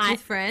date with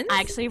friends.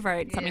 I actually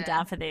wrote something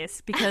down for this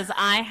because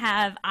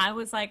I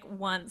was like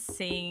once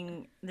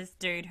seeing this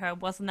dude who I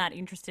wasn't that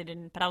interested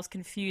in, but I was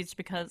confused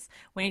because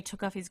when he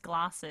took off his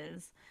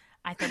glasses,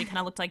 I thought he kind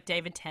of looked like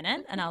David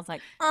Tennant, and I was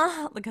like,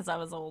 because I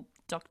was all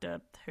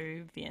Doctor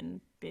Whovian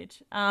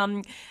bitch.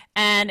 And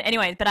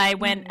anyways, but I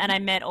went and I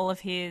met all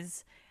of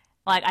his.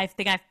 Like, I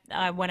think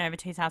I went over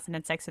to his house and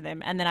had sex with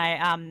him. And then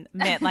I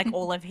met, like,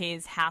 all of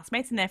his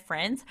housemates and their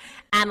friends.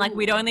 And, like,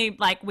 no,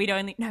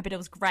 but it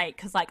was great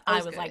because, like, I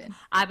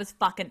was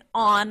fucking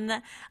on.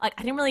 Like,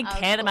 I didn't really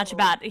care that much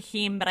about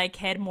him, but I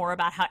cared more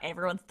about how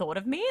everyone thought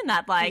of me and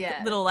that, like,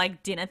 little,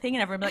 like, dinner thing.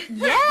 And everyone was like,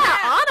 yeah,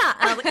 Anna.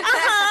 And I was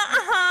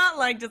like,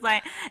 like, just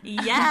like,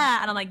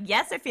 yeah. And I'm like,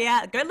 yeah,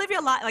 Sophia, go live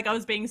your life. Like, I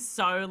was being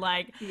so,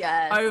 like,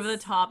 over the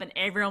top. And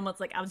everyone was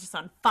like, I was just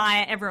on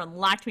fire. Everyone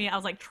liked me. I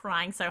was, like,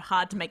 trying so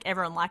hard to make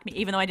everyone like me,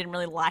 even though I didn't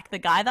really like the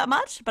guy that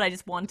much, but I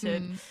just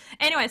wanted.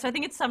 Anyway, so I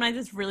think sometimes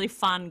it's really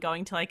fun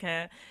going to like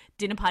a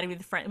dinner party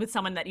with a friend, with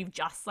someone that you've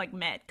just like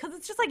met, because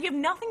it's just like you have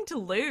nothing to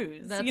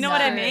lose. You know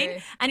what I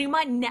mean? And you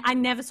might. I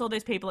never saw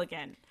those people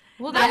again.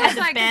 Well, that was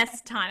the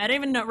best time. I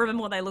don't even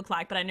remember what they look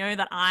like, but I know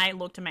that I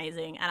looked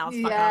amazing and I was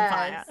fucking on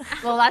fire.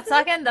 Well,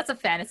 that's a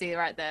fantasy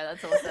right there.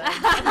 That's awesome.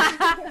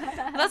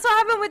 That's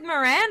what happened with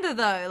Miranda,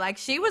 though. Like,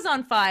 she was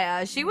on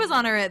fire. She was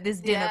on her at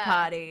this dinner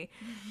party.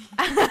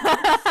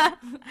 I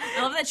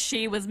love that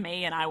she was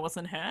me and I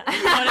wasn't her.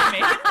 You know what I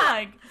mean?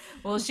 Like,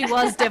 well, she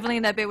was definitely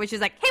in that bit where she's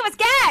like, he was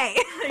gay.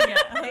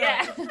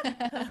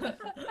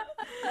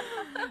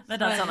 That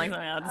does sound like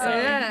something I'd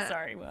say.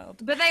 Sorry,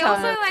 world. But they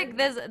also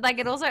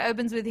it also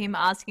opens with him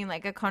asking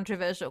like a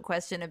controversial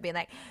question of being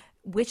like,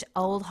 which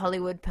old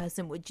Hollywood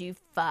person would you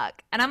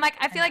fuck? And I'm like,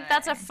 I feel like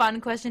that's a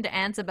fun question to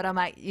answer, but I'm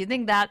like, you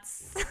think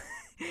is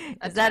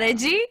that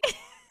edgy?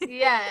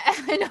 Yeah,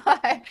 I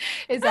know.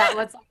 Is that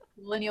what's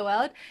cool in your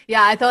world?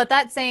 Yeah, I thought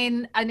that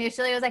scene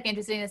initially was like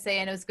interesting to see,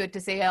 and it was good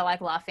to see her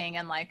like laughing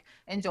and like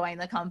enjoying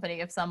the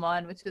company of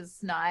someone, which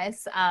was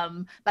nice.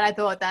 But I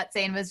thought that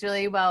scene was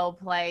really well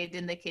played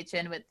in the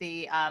kitchen with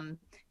the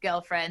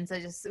girlfriends.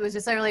 It was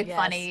just so really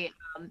funny.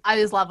 I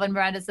just love when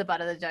Miranda's the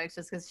butt of the jokes,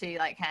 just because she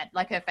like had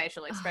like her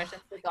facial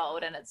expressions are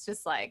gold, and it's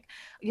just like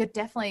you're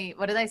definitely,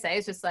 what do they say?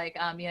 It's just like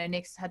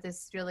Nick's had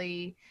this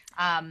really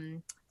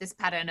this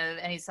pattern of,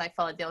 and he's like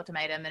followed the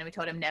ultimatum, and we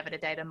told him never to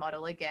date a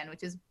model again,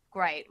 which is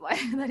great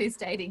that he's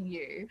dating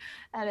you,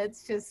 and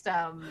it's just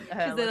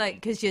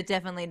because you're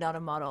definitely not a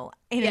model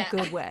in a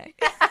good way.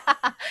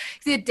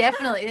 So you're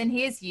definitely, and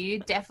here's you,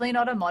 definitely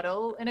not a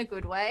model in a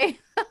good way.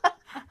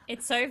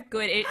 It's so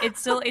good.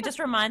 It just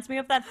reminds me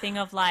of that thing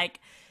of like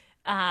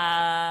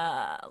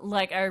I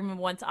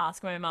remember once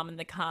asking my mum in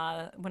the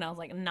car when I was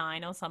like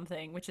 9 or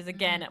something, which is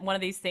again one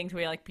of these things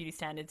where like beauty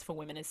standards for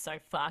women is so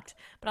fucked.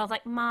 But I was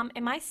like, Mum,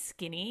 am I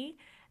skinny?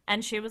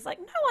 And she was like,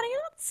 no, Anna,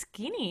 you're not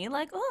skinny.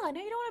 Like, oh, I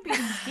know you don't want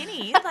to be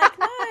skinny. Like,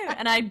 no.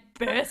 And I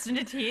burst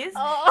into tears.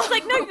 I was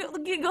like,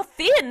 no, you're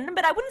thin,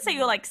 but I wouldn't say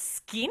you're like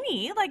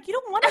skinny. Like, you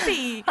don't want to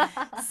be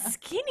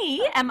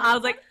skinny. And I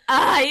was like,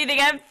 you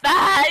think I'm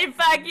fat?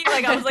 Fuck you.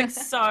 Like, I was like,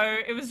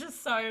 it was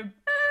just so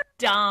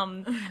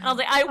dumb. And I was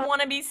like, I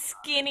want to be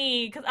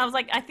skinny. Because I was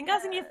like, I think I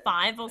was in year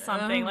 5 or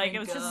something. Like, it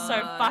was just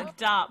so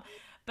fucked up.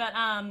 But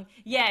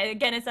yeah,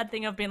 again, it's that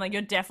thing of being like,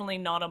 you're definitely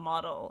not a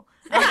model.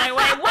 And I'm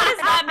like, wait, what does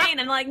that mean?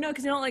 And like, no,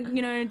 because you're not like,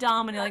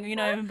 dumb, and you're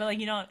like, but like,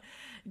 you're not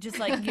just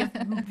like your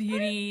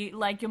beauty,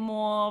 like you're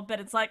more. But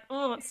it's like,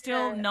 oh, it's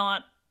still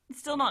not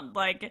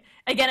like.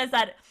 Again,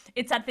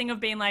 it's that thing of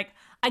being like,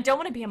 I don't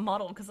want to be a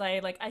model because I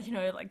like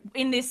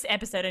in this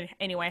episode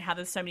anyway, how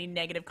there's so many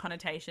negative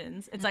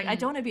connotations. It's like I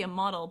don't want to be a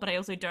model, but I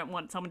also don't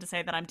want someone to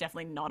say that I'm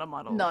definitely not a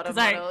model. Not a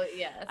model,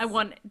 yes. I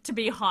want to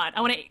be hot. I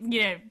want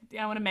to,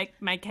 I want to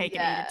make my cake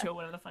and eat it too, or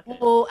whatever the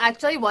fuck. Well,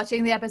 actually,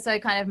 watching the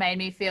episode kind of made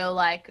me feel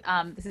like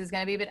this is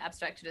going to be a bit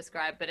abstract to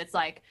describe, but it's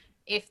like,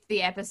 if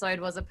the episode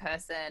was a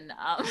person,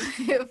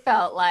 it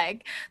felt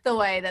like the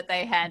way that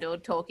they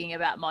handled talking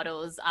about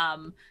models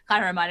kind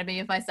of reminded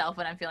me of myself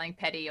when I'm feeling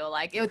petty, or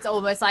like it's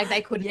almost like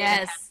they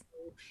couldn't.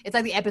 It's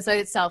like the episode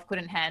itself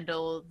couldn't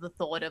handle the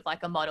thought of like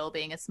a model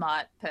being a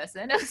smart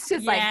person. It was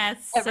just like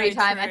every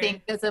time I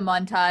think there's a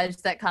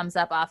montage that comes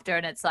up after,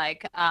 and it's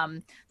like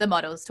the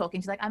model's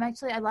talking. She's like,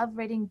 I love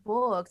reading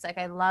books. Like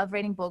I love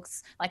reading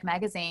books, like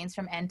magazines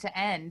from end to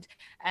end.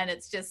 And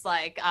it's just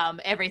like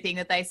everything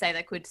that they say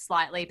that could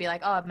slightly be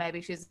like, oh,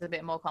 maybe she's a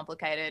bit more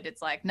complicated.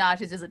 It's like, nah,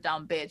 she's just a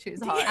dumb bitch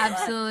who's hot.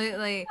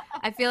 Absolutely.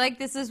 I feel like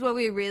this is what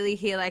we really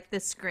hear, like the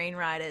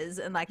screenwriters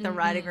and like the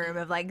writing room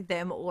of like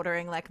them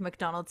ordering like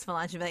McDonald's for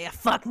lunch and be like,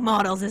 fuck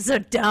models, they're so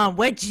dumb.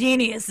 We're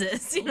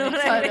geniuses. You know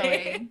what I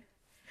mean?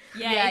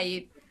 Yeah,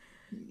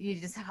 you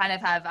just kind of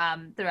have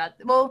throughout.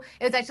 Well,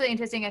 it was actually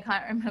interesting. I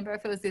can't remember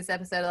if it was this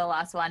episode or the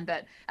last one,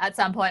 but at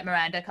some point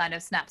Miranda kind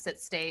of snaps at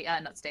Steve.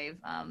 Not Steve.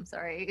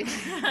 Sorry.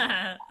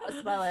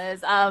 As well as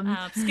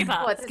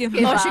Skipper. Skipper.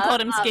 Oh, she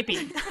called him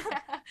Skippy.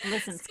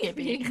 Listen,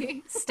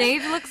 Skippy.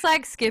 Steve looks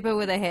like Skipper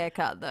with a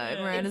haircut, though.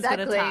 Miranda's got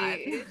a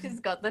type. She's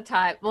got the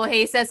type. Well,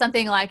 he says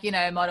something like,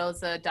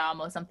 models are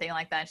dumb or something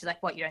like that. And she's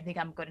like, what, you don't think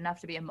I'm good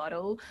enough to be a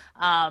model?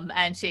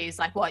 And she's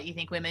like, what, you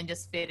think women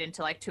just fit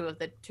into like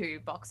two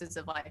boxes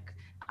of like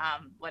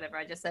whatever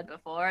I just said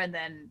before? And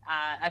then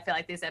I feel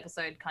like this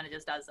episode kind of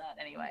just does that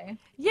anyway.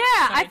 Yeah,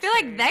 I feel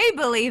like they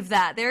believe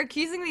that. They're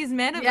accusing these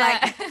men of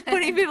like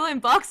putting people in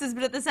boxes,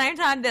 but at the same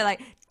time they're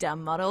like,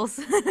 dumb models.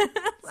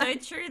 So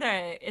true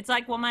though. It's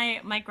like what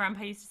my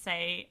grandpa used to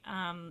say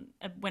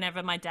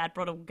whenever my dad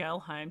brought a girl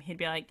home, he'd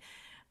be like,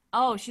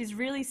 oh, she's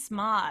really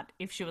smart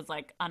if she was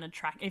like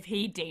unattractive, if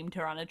he deemed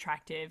her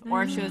unattractive,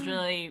 or if she was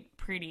really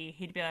pretty,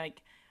 he'd be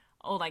like,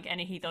 or like, and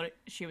he thought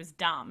she was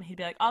dumb, he'd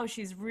be like, oh,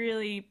 she's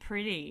really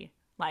pretty,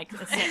 like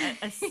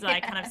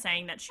like kind of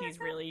saying that she's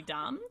really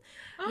dumb,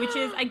 which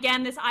is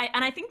again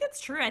and I think that's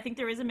true. I think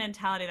there is a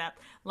mentality that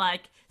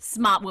like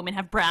smart women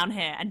have brown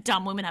hair and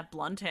dumb women have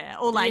blonde hair,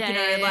 or like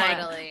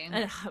totally.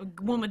 a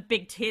woman with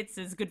big tits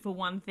is good for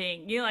one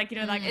thing. That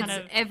kind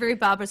of every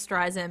Barbra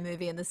Streisand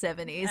movie in the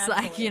 70s.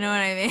 Absolutely. Like, you know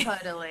what I mean?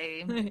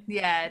 Totally.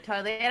 Yeah,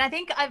 totally. And I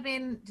think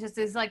this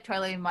is like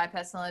totally my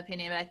personal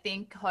opinion, but I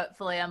think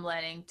hopefully I'm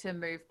learning to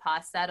move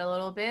past that a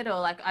little bit. Or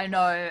like I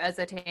know as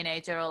a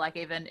teenager, or like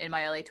even in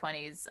my early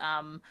 20s,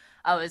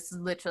 I was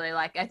literally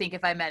like, I think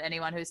if I met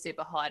anyone who's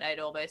super hot, I'd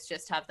almost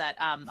just have that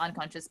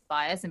unconscious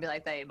bias and be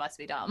like, they must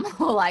be dumb,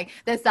 or like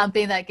there's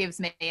something that gives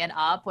me an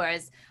up.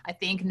 Whereas I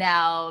think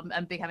now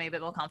I'm becoming a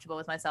bit more comfortable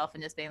with myself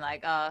and just being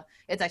like,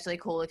 it's actually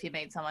cool if you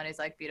meet someone who's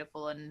like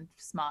beautiful and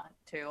smart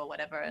too, or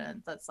whatever,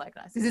 and that's like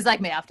nice. This is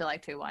like me after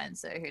like 2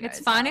 wines, so who knows? It's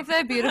fine if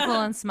they're beautiful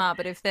and smart,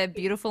 but if they're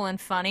beautiful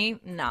and funny,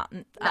 I'm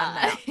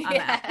out.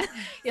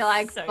 You're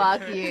like, so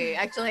fuck true. You.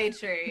 Actually,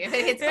 true. If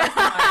it hits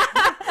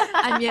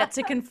I'm yet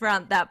to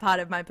confront that part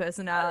of my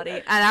personality,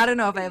 and I don't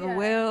know if I ever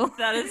will.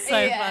 That is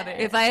so funny.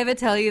 If I ever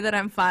tell you that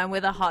I'm fine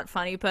with a hot,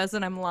 funny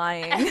person, I'm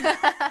lying. I love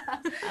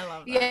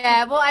that.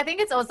 Yeah, well, I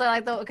think it's also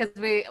like because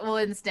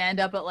in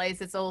stand-up at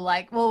least, it's all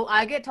like, well,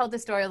 I get told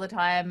this story all the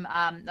time.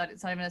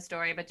 It's not even a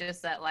story, but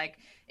just that like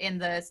in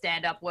the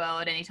stand-up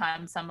world,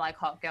 anytime some like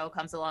hot girl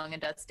comes along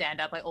and does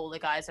stand-up, like all the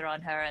guys are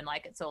on her, and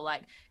like it's all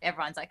like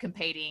everyone's like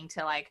competing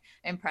to like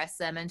impress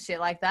them and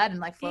shit like that, and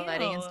like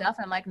flirting and stuff.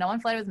 And I'm like, no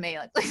one flirted with me.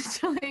 Like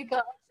literally,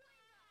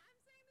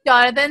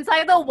 Jonathan's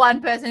like the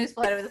one person who's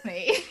flirted with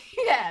me.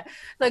 Yeah,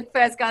 the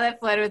first guy that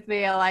flirted with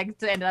me, I like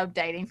ended up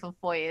dating for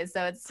 4 years.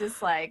 So it's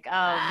just like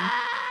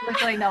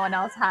literally no one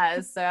else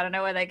has. So I don't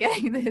know where they're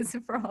getting this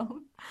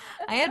from.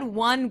 I had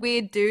one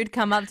weird dude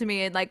come up to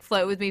me and like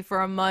flirt with me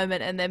for a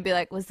moment, and then be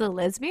like, "Was the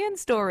lesbian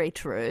story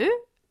true?"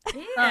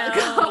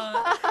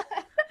 Oh,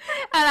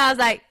 and I was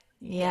like,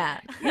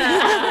 "Yeah."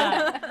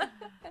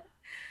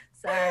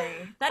 Sorry.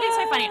 That is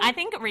so funny. I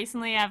think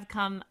recently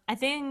I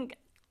think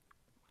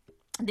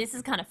this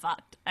is kind of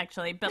fucked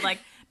actually, but like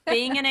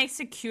being in a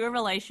secure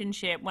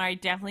relationship where I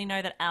definitely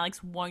know that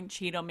Alex won't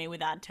cheat on me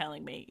without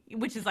telling me,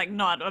 which is like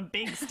not a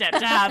big step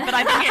to have. But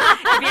I think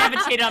if he ever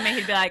cheated on me,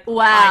 he'd be like,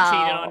 Wow. I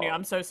cheated on you.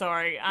 I'm so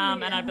sorry.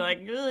 And I'd be like,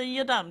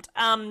 you're dumped.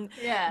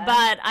 Yeah.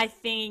 But I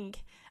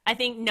think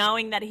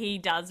knowing that he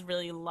does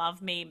really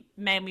love me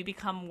made me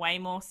become way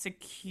more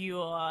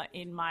secure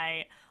in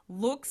my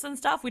looks and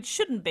stuff, which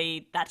should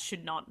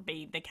not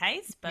be the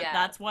case, but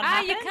that's what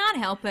happened. You can't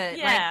help it.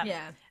 Yeah.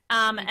 Yeah.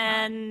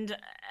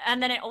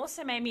 And then it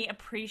also made me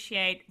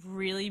appreciate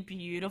really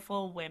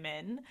beautiful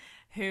women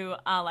who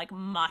are like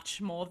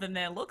much more than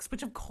their looks,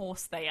 which of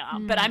course they are.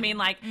 But I mean,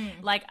 like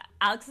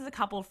Alex has a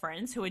couple of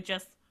friends who are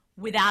just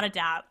without a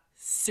doubt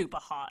super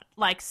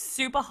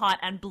hot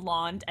and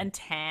blonde and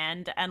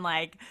tanned and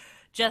like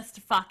just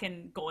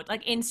fucking gorgeous,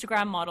 like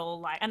Instagram model,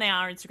 like, and they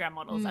are Instagram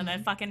models, and they're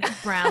fucking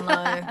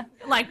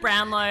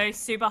Brownlow,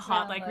 super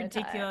hot, like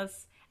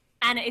ridiculous.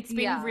 And it's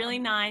been really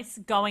nice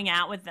going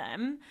out with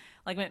them.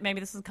 Like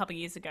maybe this was a couple of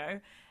years ago,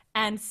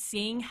 and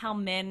seeing how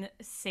men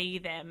see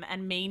them,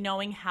 and me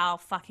knowing how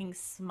fucking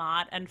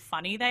smart and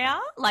funny they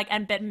are. Like,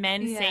 but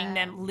men seeing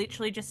them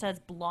literally just as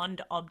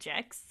blonde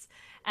objects,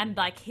 and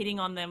like hitting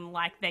on them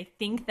like they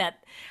think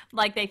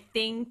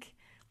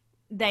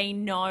they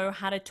know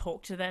how to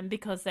talk to them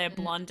because they're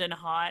blonde and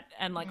hot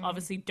and like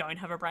obviously don't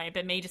have a brain.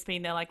 But me just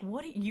being there like,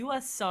 you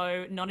are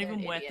so not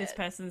even worth this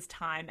person's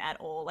time at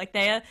all. Like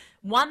they're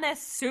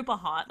super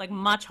hot, like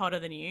much hotter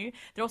than you.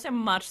 They're also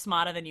much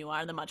smarter than you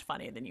are and they're much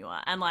funnier than you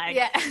are. And like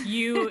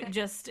you're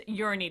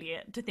an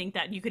idiot to think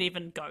that you could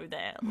even go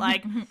there.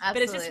 Like, but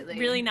it's just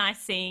really nice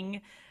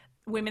seeing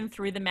women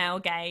through the male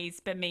gaze,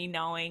 but me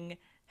knowing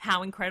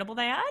how incredible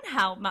they are and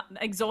how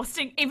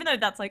exhausting, even though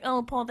that's like,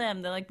 oh, poor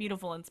them, they're like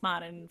beautiful and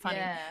smart and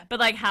funny, but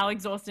like how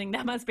exhausting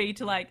that must be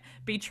to like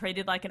be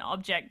treated like an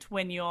object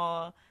when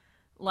you're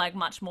like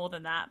much more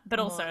than that. But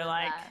also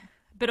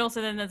but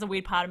also then there's a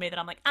weird part of me that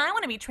I'm like, I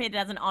want to be treated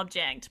as an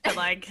object, but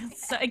like,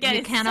 so again,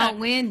 you cannot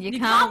win. You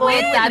can't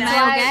win that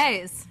male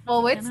gaze.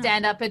 Well, with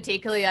stand-up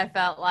particularly, I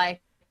felt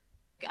like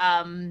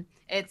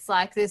it's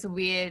like this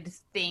weird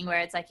thing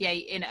where it's like,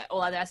 in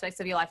all other aspects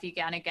of your life, you're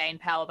going to gain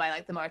power by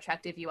like the more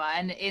attractive you are.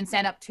 And in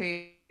stand-up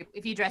too,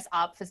 if you dress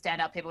up for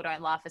stand-up, people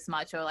don't laugh as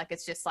much, or like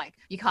it's just like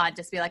you can't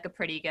just be like a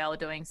pretty girl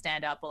doing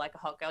stand-up or like a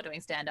hot girl doing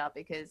stand-up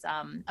because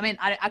I mean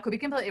I could be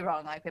completely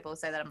wrong. Like people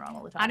say that I'm wrong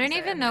all the time. I don't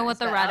even know what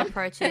the right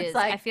approach is.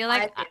 Like, I feel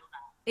like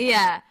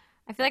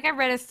I feel like I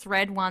read a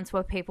thread once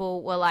where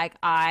people were like,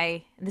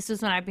 this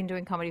was when I've been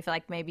doing comedy for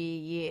like maybe a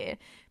year,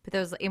 but there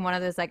was in one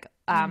of those like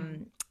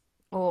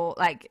or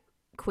like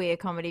queer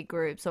comedy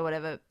groups or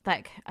whatever,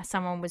 like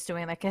someone was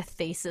doing like a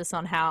thesis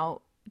on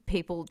how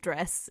people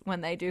dress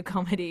when they do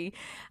comedy,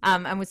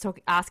 and was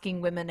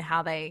asking women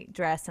how they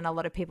dress, and a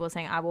lot of people were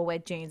saying, I will wear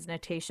jeans and a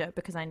t-shirt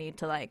because I need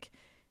to like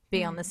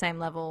be on the same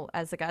level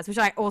as the guys, which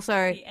I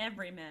also the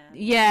everyman.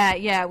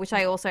 Which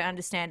I also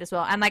understand as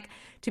well. And like,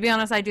 to be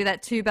honest, I do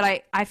that too,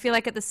 but I feel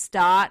like at the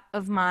start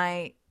of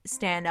my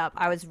stand-up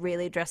I was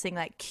really dressing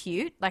like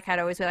cute, like I'd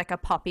always wear like a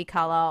poppy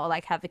color or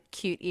like have the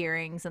cute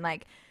earrings and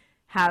like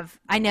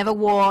I never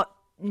wore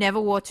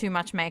too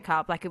much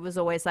makeup. Like it was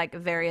always like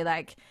very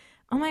like,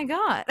 oh my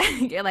God.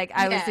 Like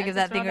I always think of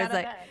that thing where it's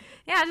like,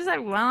 I just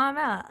like, well,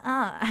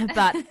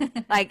 but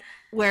like,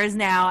 whereas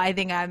now I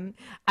think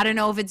I don't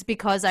know if it's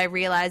because I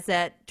realized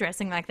that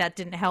dressing like that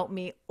didn't help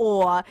me,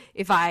 or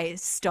if I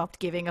stopped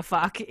giving a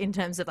fuck in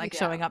terms of like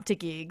showing up to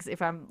gigs,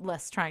 if I'm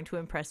less trying to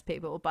impress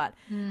people. But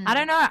I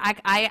don't know.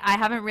 I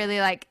haven't really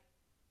like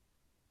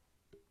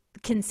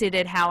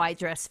considered how I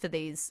dress for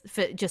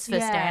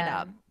stand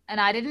up. And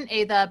I didn't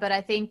either, but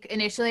I think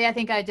initially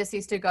I just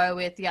used to go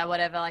with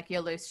whatever, like your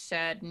loose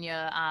shirt and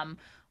your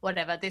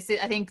whatever. I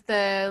think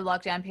the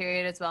lockdown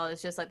period as well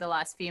as just like the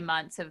last few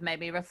months have made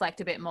me reflect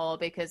a bit more,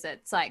 because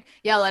it's like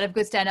a lot of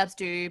good stand-ups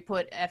do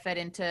put effort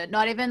into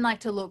not even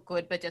like to look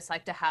good, but just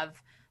like to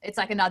have, it's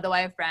like another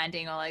way of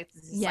branding, or like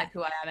this is like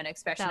who I am, an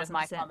expression 1,000%. Of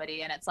my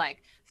comedy. And it's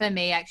like, for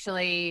me,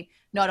 actually,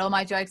 not all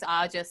my jokes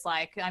are just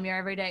like I'm your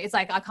everyday. It's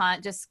like I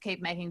can't just keep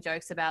making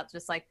jokes about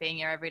just like being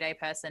your everyday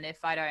person if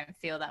I don't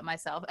feel that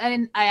myself.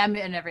 And I am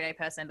an everyday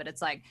person, but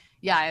it's like,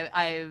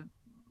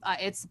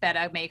 it's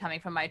better me coming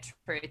from my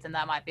truth, and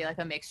that might be like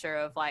a mixture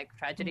of like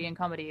tragedy and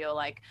comedy, or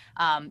like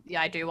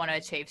I do want to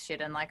achieve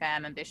shit, and like I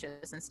am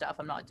ambitious and stuff.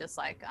 I'm not just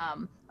like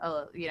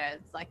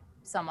like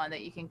someone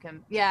that you can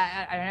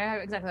I don't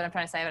know exactly what I'm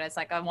trying to say, but it's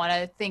like I want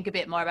to think a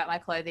bit more about my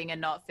clothing and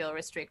not feel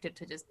restricted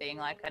to just being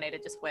like I need to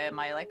just wear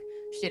my like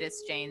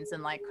shittest jeans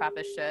and like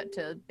crappiest shirt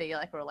to be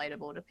like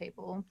relatable to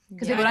people,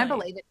 because people don't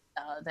believe it.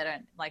 They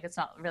don't, like, it's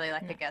not really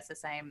like I guess the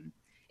same.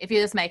 If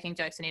you're just making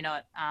jokes and you're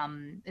not,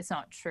 it's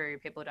not true,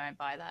 people don't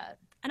buy that.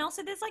 And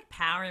also there's like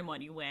power in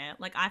what you wear.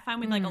 Like I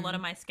find with like a lot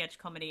of my sketch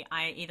comedy,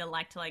 I either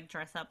like to like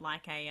dress up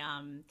like a,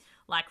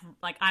 like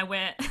I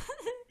wear,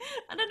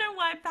 I don't know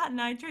why Pat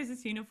and I chose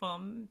this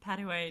uniform. Pat,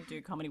 who I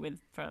do comedy with,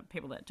 for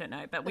people that don't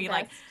know, but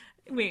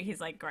he's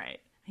like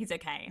great. He's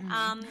okay.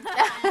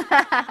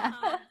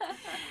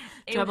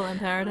 Trouble in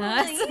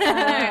Paradise.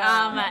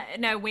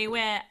 No, we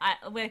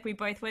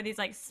both wear these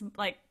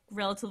like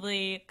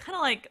relatively kind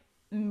of like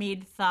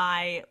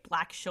mid-thigh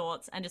black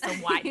shorts and just a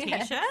white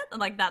t-shirt, and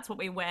like that's what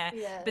we wear.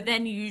 Yeah. But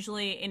then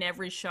usually in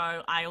every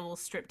show I will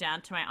strip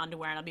down to my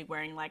underwear and I'll be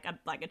wearing like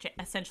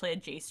essentially a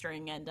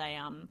G-string and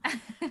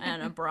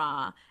a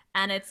bra,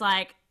 and it's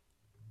like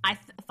I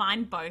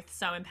find both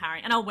so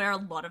empowering. And I'll wear a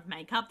lot of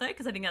makeup though,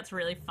 because I think that's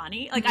really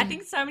funny. Like I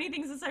think so many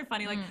things are so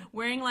funny, like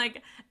wearing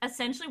like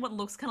essentially what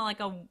looks kind of like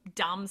a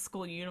dumb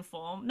school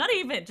uniform, not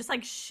even just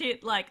like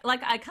shit, like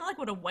I kind of like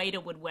what a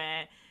waiter would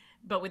wear,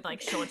 but with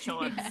like short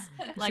shorts.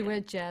 Like She wear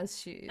jazz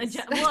shoes.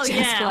 well, Jazz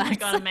yeah, oh my flats.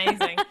 god,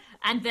 amazing.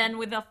 And then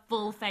with a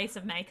full face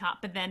of makeup,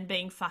 but then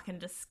being fucking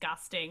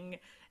disgusting,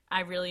 I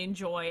really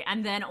enjoy.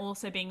 And then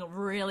also being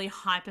really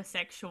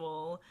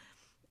hypersexual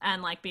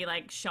and like be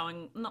like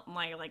showing not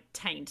my like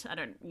taint, I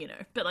don't,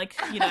 but like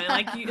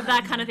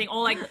that kind of thing,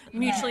 or like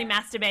mutually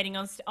masturbating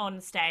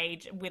on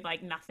stage with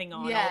like nothing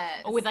on,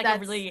 or with like a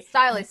really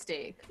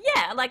stylistic.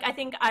 Yeah, like I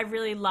think I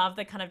really love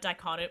the kind of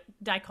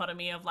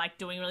dichotomy of like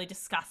doing really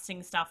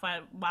disgusting stuff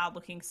while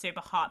looking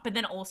super hot, but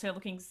then also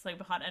looking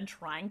super hot and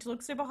trying to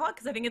look super hot,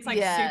 because I think it's like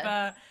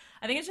super.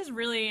 I think it's just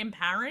really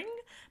empowering,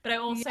 but I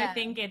also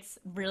think it's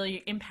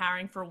really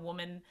empowering for a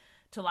woman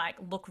to like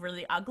look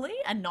really ugly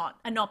and not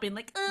being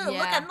like, oh,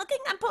 look,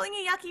 I'm pulling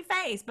a yucky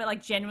face, but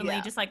like genuinely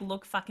just like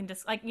look fucking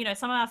like,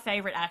 some of our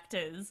favorite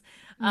actors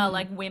are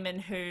like women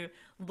who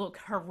look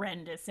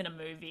horrendous in a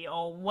movie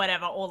or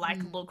whatever, or like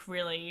look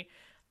really,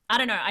 I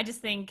don't know. I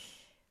just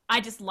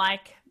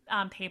like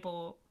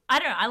people. I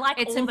don't know. I like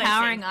It's all those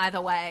empowering things.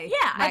 either way.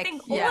 Yeah, Like, I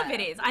think all of it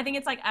is. I think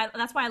it's like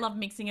that's why I love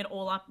mixing it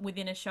all up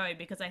within a show,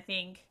 because I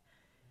think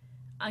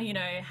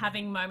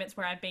having moments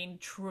where I've been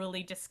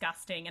truly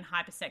disgusting and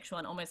hypersexual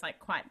and almost like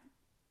quite,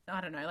 I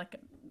don't know, like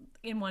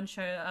in one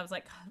show I was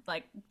like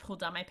pulled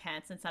down my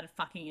pants and started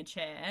fucking a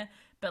chair,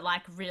 but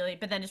like really,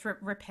 but then just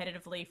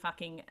repetitively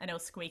fucking, and it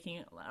was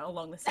squeaking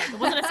along the stage. It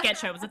wasn't a sketch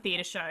show, it was a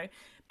theater show,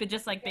 but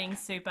just like being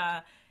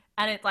super,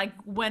 and it like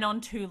went on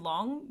too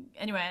long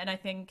anyway. And I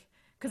think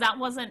because that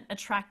wasn't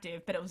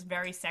attractive, but it was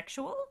very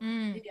sexual,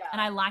 and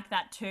I like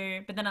that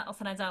too. But then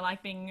sometimes I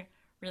like being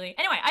really,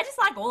 anyway, I just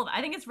like all of it. I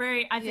think it's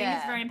very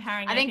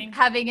empowering. I think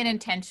having an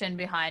intention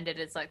behind it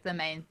is like the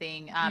main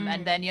thing.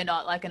 And then you're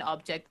not like an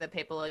object that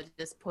people are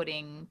just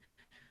putting,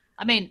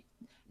 I mean,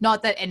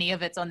 not that any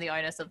of it's on the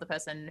onus of the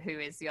person who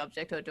is the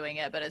object or doing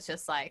it, but it's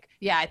just like,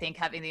 I think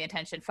having the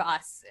intention for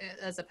us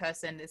as a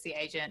person, as the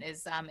agent,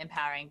 is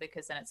empowering,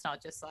 because then it's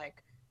not just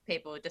like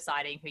people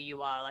deciding who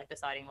you are, like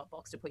deciding what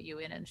box to put you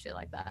in and shit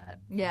like that.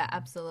 Yeah,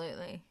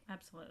 absolutely.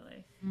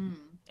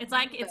 It's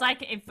like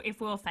if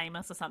we were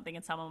famous or something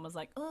and someone was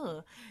like,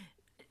 oh,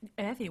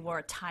 Irvi wore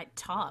a tight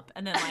top,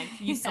 and then like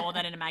you saw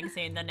that in a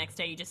magazine, the next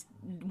day you just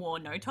wore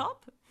no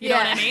top. You know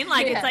what I mean?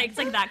 Like it's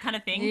like that kind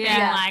of thing. Being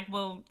like,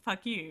 well,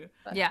 fuck you.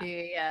 Fuck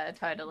you. Yeah,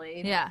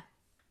 totally. Yeah.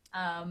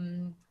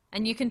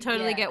 And you can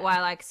totally get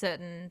why like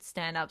certain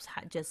stand-ups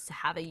just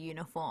have a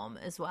uniform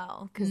as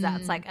well, because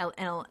that's like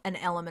an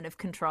element of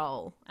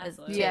control.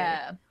 Absolutely.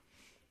 But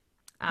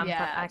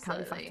I can't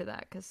be fucked to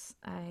that, because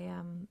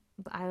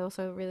I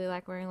also really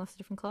like wearing lots of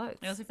different clothes.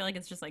 I also feel like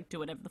it's just like do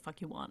whatever the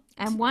fuck you want.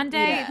 And one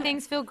day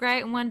things feel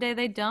great, and one day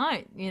they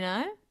don't.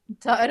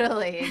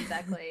 Totally,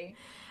 exactly.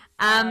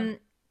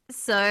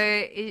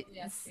 So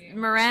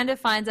Miranda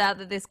finds out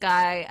that this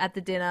guy at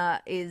the dinner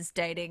is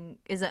dating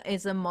is a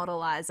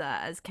modelizer,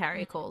 as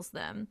Carrie calls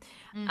them,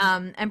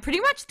 and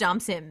pretty much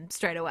dumps him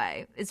straight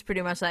away. It's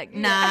pretty much like,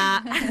 nah.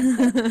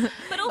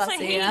 But also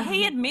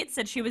he admits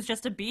that she was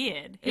just a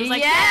beard. He was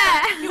like,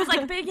 he was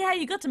like, but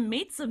you got to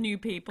meet some new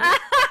people.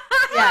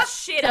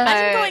 Shit.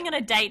 Imagine going on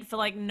a date for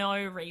like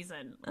no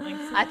reason. Like,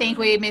 I think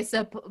we miss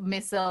a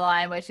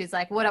line where she's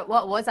like,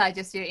 what was I,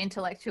 just your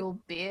intellectual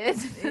beard?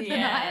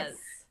 Yes.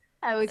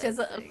 Which is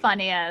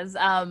funny as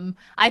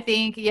I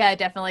think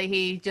definitely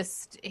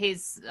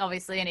he's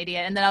obviously an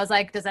idiot. And then I was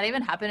like, does that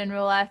even happen in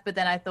real life? But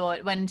then I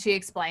thought, when she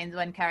explains,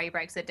 when Carrie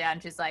breaks it down,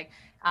 she's like,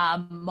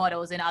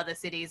 models in other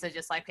cities are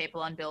just like people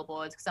on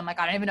billboards, because I'm like,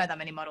 I don't even know that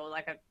many models.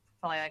 Like I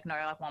probably like know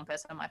like one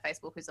person on my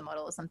Facebook who's a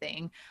model or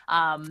something.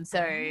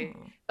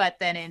 But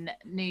then in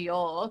New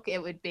York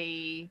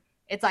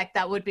it's like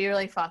that would be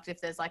really fucked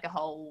if there's like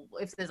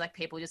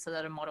people just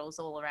that are models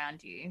all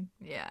around you.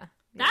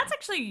 That's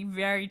actually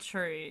very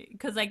true,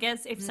 because I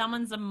guess if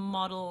someone's a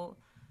model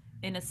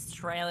in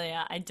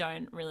Australia, I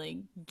don't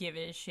really give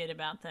a shit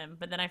about them.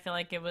 But then I feel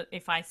like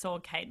if I saw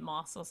Kate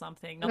Moss or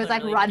something, it was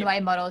like really runway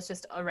models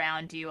just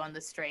around you on the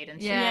street and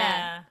shit.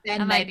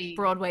 And maybe like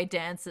Broadway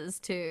dancers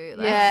too.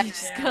 Like,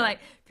 just go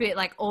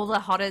like all the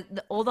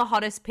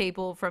hottest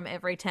people from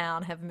every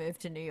town have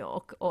moved to New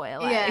York or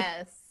LA.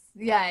 Yes.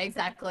 Yeah,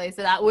 exactly.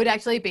 So that would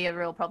actually be a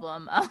real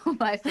problem.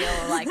 I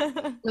feel like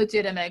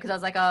legitimate, because I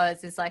was like, oh,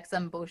 is this like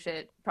some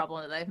bullshit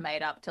problem that they've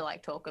made up to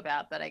like talk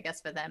about? But I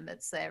guess for them,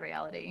 it's their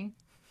reality.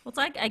 Well, it's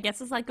like, I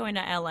guess it's like going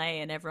to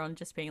LA and everyone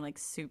just being like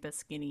super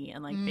skinny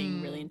and like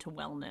being really into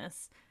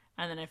wellness.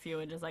 And then if you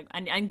were just like,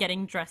 and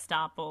getting dressed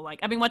up, or like,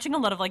 I've been watching a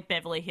lot of like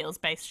Beverly Hills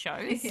based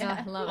shows,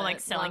 or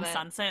like Selling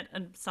Sunset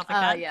and stuff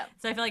like that. Yeah.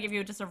 So I feel like if you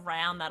were just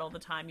around that all the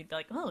time, you'd be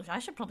like, oh, I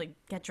should probably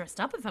get dressed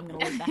up if I'm going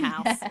to leave the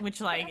house, which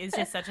like is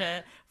just such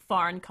a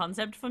foreign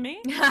concept for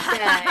me.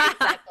 Yeah,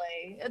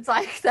 exactly. It's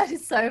like that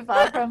is so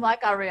far from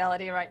like our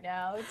reality right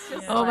now. It's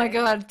just Oh my like,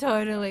 God,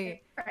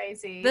 totally.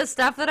 crazy. The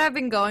stuff that I've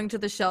been going to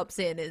the shops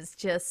in is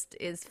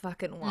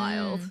fucking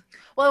wild.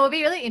 Well, it would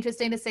be really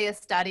interesting to see a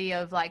study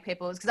of like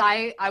people's,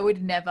 because I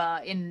would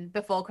never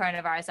before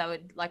coronavirus, I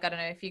would like, I don't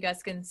know if you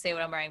guys can see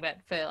what I'm wearing, but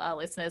for our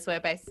listeners,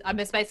 I'm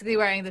just basically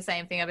wearing the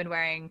same thing I've been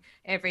wearing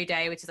every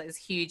day, which is like this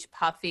huge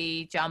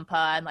puffy jumper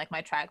and like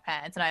my track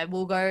pants. And I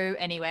will go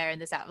anywhere in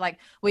this out. Like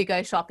we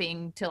go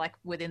shopping to like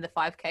within the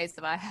 5Ks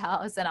of our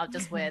house and I'll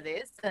just wear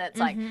this. And it's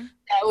like,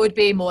 that would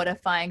be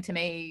mortifying to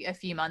me a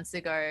few months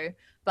ago.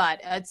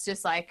 But it's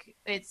just like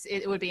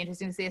it would be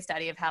interesting to see a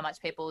study of how much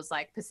people's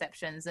like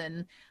perceptions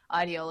and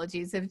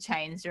ideologies have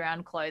changed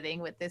around clothing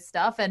with this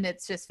stuff, and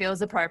it just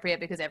feels appropriate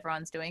because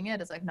everyone's doing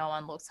it. It's like no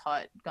one looks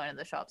hot going to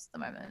the shops at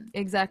the moment.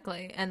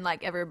 Exactly, and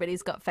like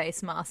everybody's got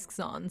face masks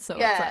on, so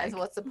Yeah, it's like, so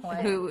what's the point?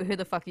 Who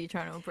the fuck are you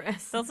trying to impress?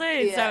 It's also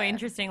so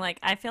interesting. Like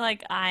I feel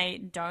like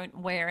I don't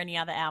wear any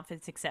other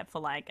outfits except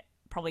for like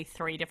probably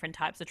 3 different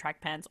types of track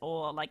pants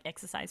or like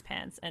exercise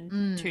pants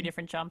and 2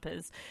 different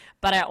jumpers,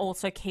 but I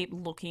also keep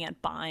looking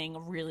at buying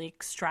really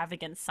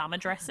extravagant summer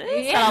dresses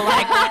that are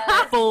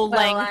like full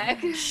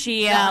length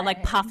sheer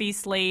like puffy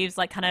sleeves,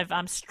 like kind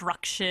of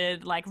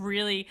structured, like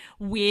really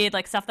weird,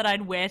 like stuff that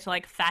I'd wear to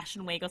like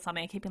fashion week or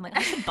something. I keep being like,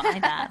 I should buy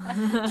that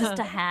just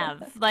to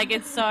have. Like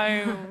it's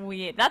so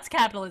weird. That's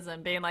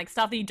capitalism, being like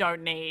stuff that you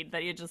don't need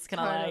that you're just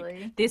gonna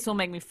like, this will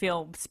make me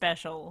feel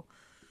special.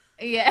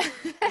 Yeah.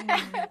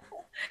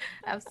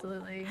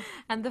 Absolutely.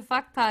 And the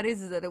fuck part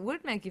is that it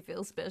would make you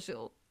feel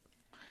special.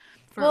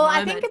 Well,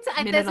 I think it's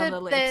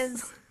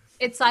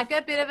like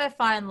a bit of a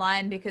fine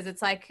line because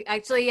it's like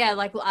actually, yeah,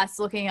 like us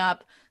looking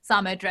up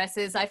summer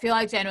dresses. I feel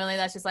like generally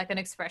that's just like an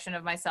expression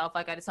of myself.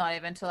 Like it's not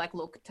even to like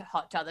look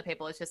hot to other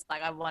people. It's just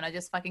like I want to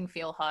just fucking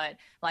feel hot,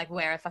 like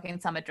wear a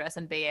fucking summer dress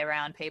and be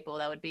around people.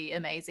 That would be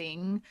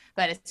amazing.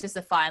 But it's just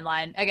a fine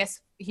line. I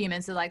guess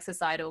humans are like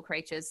societal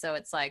creatures, so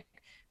it's like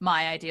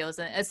my ideals,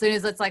 and as soon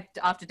as it's like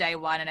after day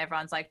one and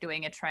everyone's like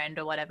doing a trend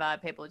or whatever,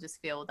 people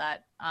just feel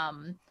that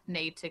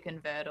need to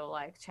convert or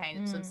like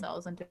change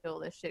themselves and do all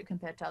this shit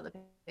compared to other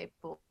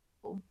people.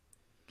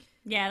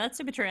 Yeah, that's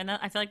super true. And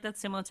I feel like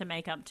that's similar to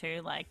makeup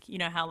too. Like, you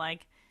know how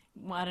like,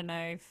 well, I don't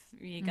know if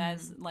you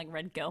guys like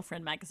read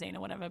Girlfriend magazine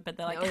or whatever, but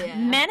they're like,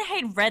 men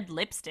hate red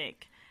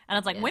lipstick. And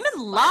it's like, women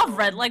love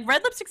red. Like,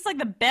 red lipstick's like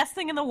the best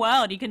thing in the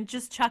world. You can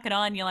just chuck it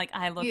on. You're like,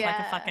 I look like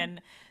a fucking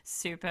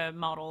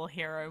supermodel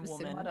hero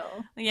woman.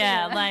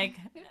 Yeah, like,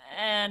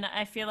 and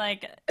I feel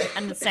like,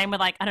 and the same with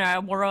like, I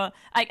don't know,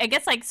 I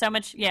guess like so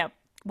much,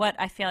 what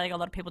I feel like a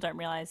lot of people don't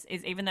realize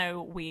is even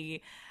though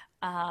we,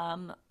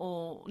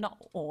 or not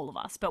all of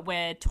us, but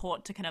we're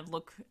taught to kind of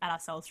look at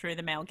ourselves through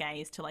the male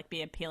gaze to like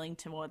be appealing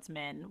towards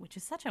men, which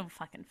is such a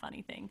fucking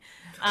funny thing.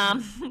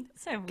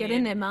 So weird. Get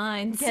in their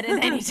minds. Get in.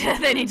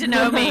 They need to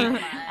know me.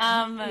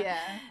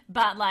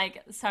 But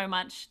like so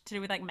much to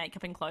do with like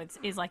makeup and clothes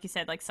is like you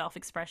said, like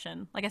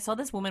self-expression. Like I saw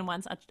this woman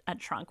once at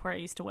Trunk where I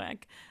used to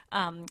work,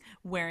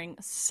 wearing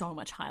so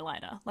much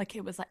highlighter. Like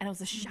it was like, and it was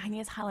the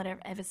shiniest highlighter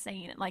I've ever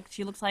seen. Like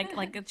she looks like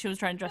she was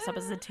trying to dress up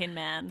as a Tin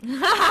Man, and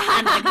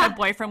like her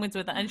boyfriend was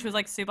with her, and she was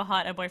like super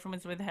hot. Her boyfriend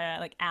was with her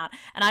like out,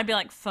 and I'd be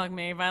like, fuck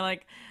me, if I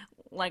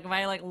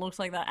looked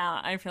like that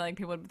out, I feel like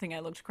people would think I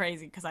looked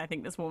crazy because I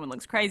think this woman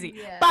looks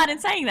crazy. But in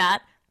saying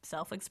that,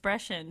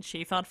 self-expression,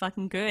 she felt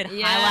fucking good,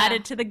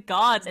 highlighted to the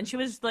gods, and she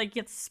was like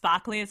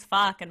sparkly as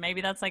fuck, and maybe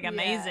that's like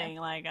amazing.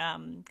 Like I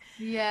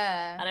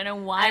don't know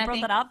why I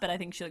brought that up, but I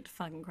think she looked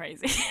fucking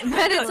crazy.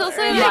 But it's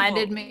also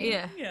reminded me.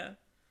 Yeah.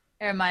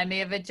 It reminded me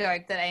of a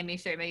joke that Amy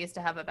Schumer used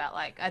to have about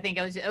like, I think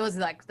it was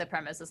like the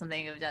premise or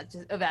something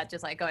about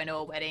just like going to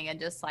a wedding and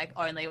just like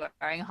only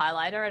wearing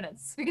highlighter, and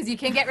it's because you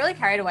can get really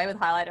carried away with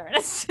highlighter, and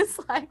it's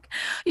just like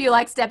you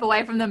like step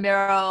away from the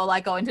mirror or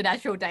like go into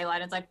natural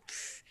daylight, and it's like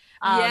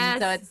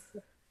so it's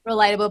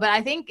relatable. But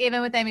I think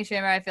even with Amy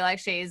Schumer, I feel like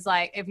she's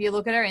like, if you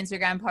look at her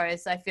Instagram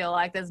posts, I feel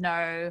like there's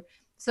no,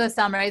 for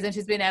some reason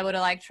she's been able to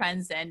like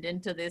transcend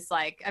into this,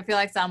 like I feel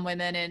like some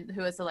women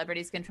who are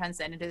celebrities can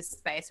transcend into this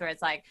space where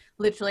it's like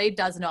literally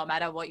does not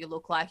matter what you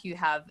look like, you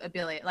have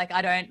ability. Like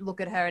I don't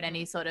look at her in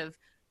any sort of,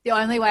 the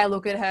only way I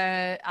look at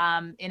her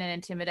in an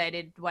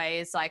intimidated way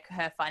is like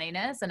her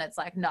funniness, and it's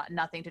like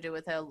nothing to do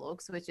with her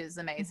looks, which is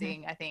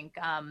amazing. I think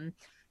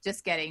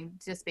just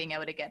being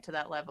able to get to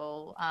that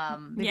level,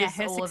 because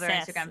her all of her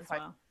Instagram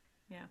posts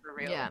for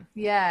real.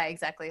 Yeah,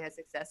 exactly, her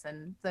success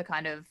and the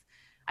kind of,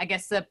 I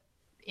guess, the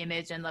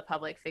image and the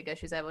public figure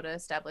she's able to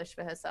establish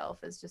for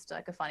herself is just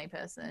like a funny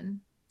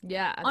person.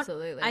 Yeah,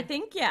 absolutely. I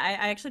think I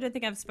actually don't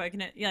think I've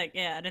spoken it.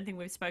 I don't think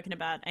we've spoken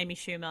about Amy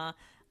Schumer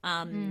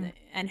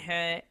and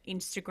her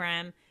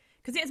Instagram,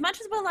 because as much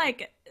as we're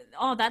like,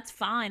 oh, that's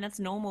fine, that's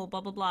normal,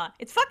 blah blah blah,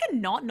 it's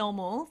fucking not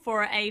normal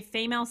for a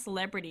female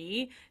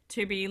celebrity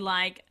to be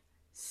like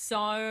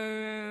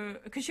so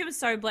because she was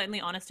so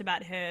blatantly honest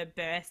about her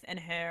birth and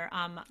her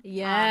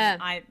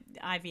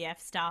IVF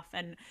stuff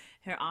and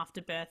her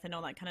afterbirth and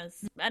all that kind of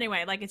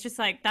anyway, like it's just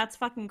like that's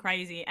fucking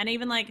crazy. And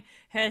even like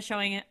her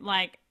showing it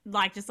like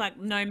just like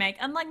no make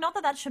and like not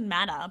that that should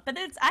matter, but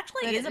it's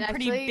actually is a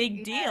pretty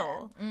big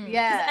deal.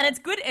 Yeah. And it's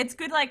good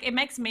like it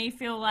makes me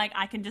feel like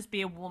I can just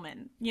be a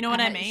woman, you know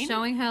what I mean?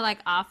 Showing her like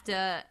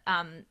after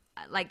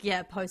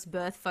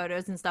post-birth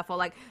photos and stuff, or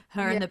like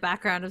her in the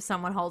background of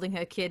someone holding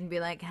her kid and be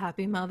like,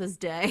 happy Mother's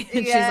Day,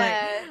 and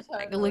she's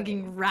like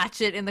looking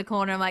ratchet in the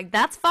corner. I'm like,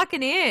 that's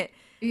fucking it.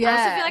 I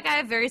also feel like I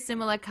have very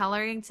similar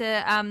coloring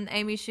to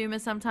Amy Schumer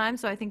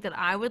sometimes, so I think that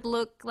I would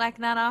look like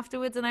that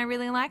afterwards, and I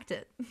really liked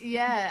it.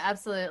 Yeah,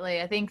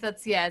 absolutely. I think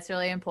that's it's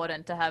really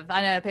important to have.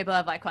 I know people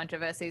have like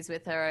controversies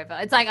with her over.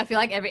 It's like I feel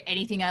like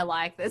anything I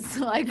like, there's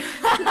like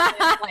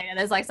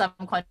there's like some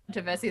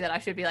controversy that I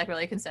should be like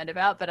really concerned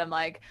about, but I'm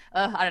like,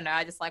 I don't know.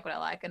 I just like what I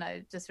like, and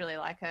I just really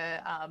like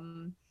her.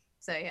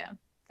 So yeah,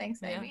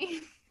 thanks,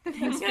 Amy.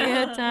 Thanks for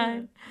your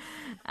time.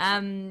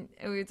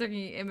 We were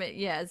talking,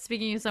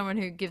 speaking of someone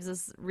who gives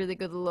us really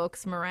good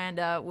looks,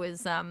 Miranda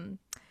was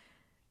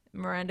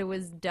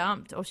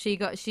dumped, or she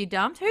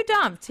dumped. Who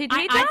dumped? Did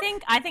he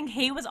dump? I think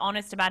he was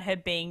honest about her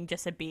being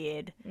just a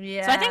beard.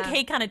 Yeah. So I think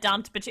he kind of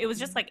dumped, but it was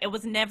just like it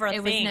was never a thing.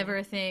 It was never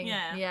a thing.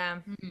 Yeah.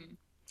 Mm-hmm.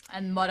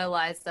 And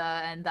modelized her,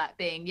 and that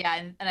being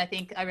and I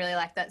think I really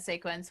like that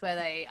sequence where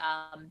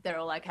they're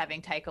all like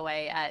having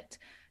takeaway at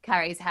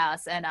Carrie's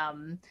house,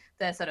 and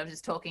they're sort of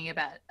just talking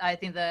about, I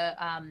think the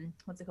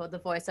what's it called, the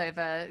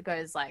voiceover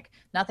goes like,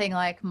 nothing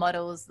like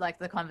models, like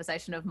the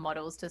conversation of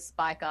models to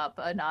spike up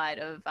a night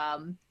of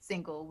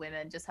single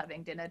women just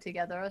having dinner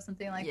together or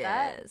something like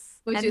that,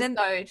 which is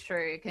so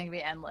true. It can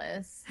be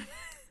endless.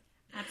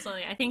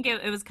 Absolutely. I think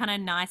it was kind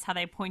of nice how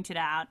they pointed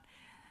out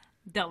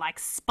the like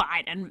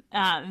spite and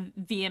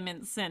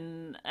vehemence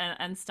and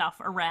stuff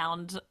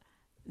around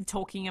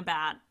talking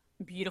about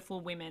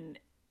beautiful women,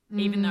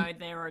 even though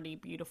they're already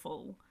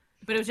beautiful.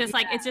 But it was just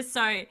like, it's just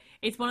so,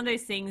 it's one of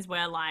those things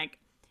where like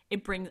I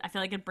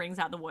feel like it brings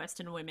out the worst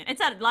in women.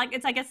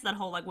 I guess that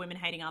whole like women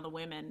hating other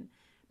women,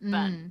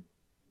 but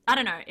I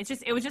don't know.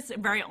 It was just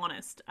very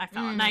honest, I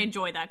felt. And I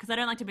enjoy that because I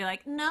don't like to be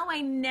like, no,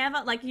 I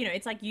never, like, you know,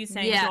 it's like you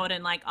saying,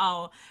 Jordan, like,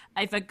 oh,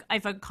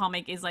 if a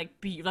comic is like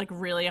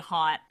really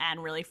hot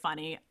and really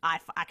funny,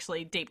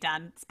 actually deep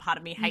down part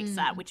of me hates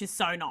that, which is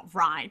so not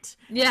right.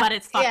 Yeah. But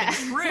it's fucking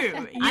true. You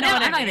know what I mean?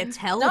 I'm not going to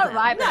tell not them.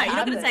 Right, no, you're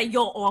not going to say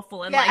you're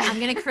awful and I'm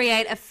going to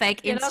create a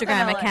fake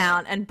Instagram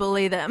account and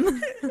bully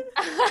them.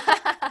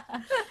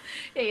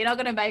 Yeah, you're not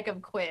going to make them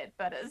quit,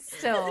 but it's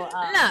still... No.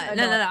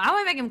 I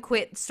won't make them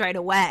quit straight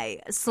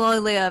away.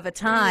 Slowly over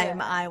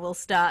time, I will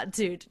start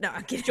to... No,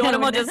 I'm kidding.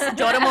 Jordan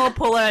will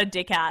pull her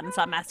dick out and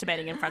start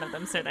masturbating in front of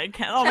them so they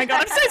can... Oh my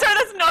God, I'm so sorry,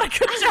 that's not a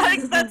good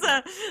joke.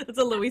 That's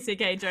a Louis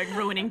C.K. joke,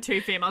 ruining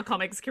 2 female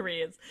comics'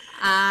 careers.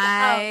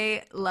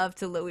 I love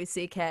to Louis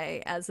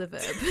C.K. as a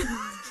verb.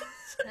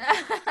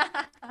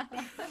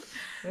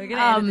 We're going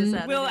to edit this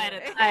out. We'll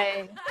edit it.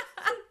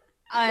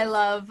 I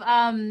love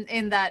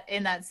in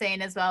that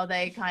scene as well,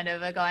 they kind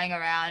of are going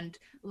around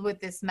with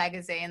this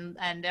magazine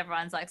and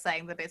everyone's like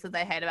saying the bits that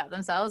they hate about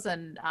themselves,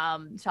 and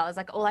Charlotte's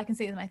like, all I can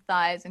see is my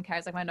thighs, and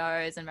Carrie's like, my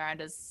nose, and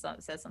Miranda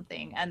says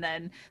something, and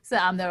then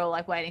they're all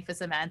like waiting for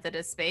Samantha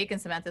to speak,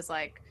 and Samantha's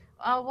like,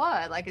 oh,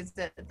 what, like, is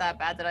it that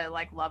bad that I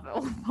like love it,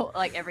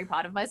 like every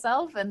part of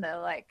myself? And they're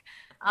like,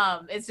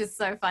 it's just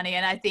so funny.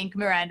 And I think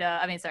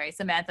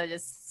Samantha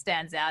just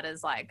stands out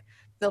as like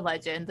the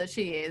legend that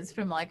she is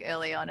from like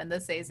early on in the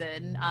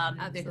season,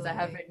 because I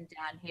have written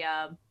down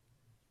here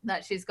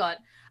that she's got,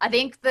 I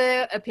think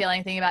the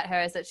appealing thing about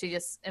her is that she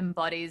just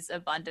embodies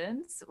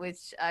abundance,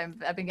 which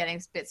I've been getting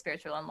a bit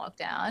spiritual on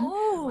lockdown.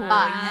 Oh,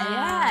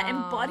 yeah,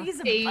 embodies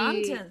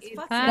abundance.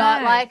 It's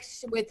not like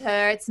with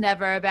her, it's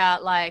never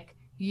about like,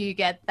 you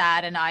get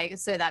that and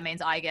so that means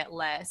I get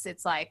less.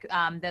 It's like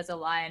there's a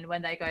line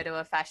when they go to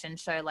a fashion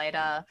show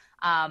later,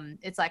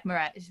 it's like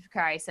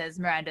Carrie says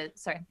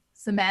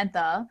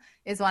Samantha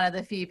is one of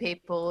the few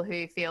people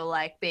who feel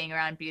like being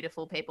around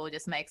beautiful people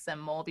just makes them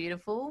more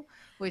beautiful,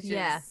 which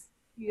is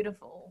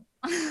beautiful.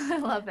 I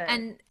love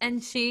it.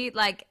 And she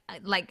like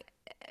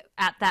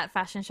at that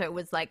fashion show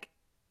was like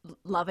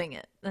loving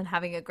it and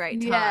having a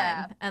great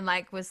time, and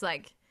like was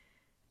like,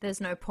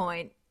 there's no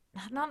point.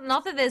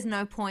 Not that there's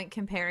no point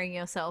comparing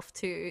yourself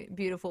to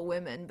beautiful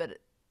women, but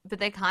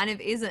there kind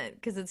of isn't,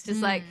 because it's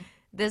just like,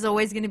 there's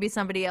always going to be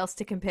somebody else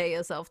to compare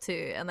yourself to,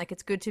 and like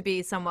it's good to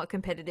be somewhat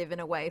competitive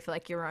in a way for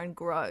like your own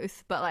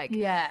growth, but like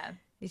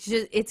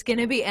it's going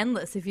to be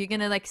endless if you're going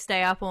to like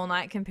stay up all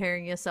night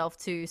comparing yourself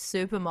to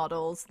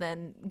supermodels.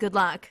 Then good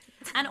luck.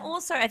 And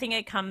also I think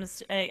it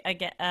comes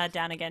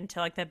down again to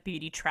like the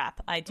beauty trap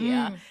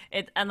idea,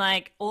 and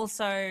like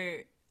also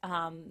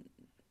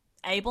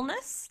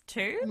ableness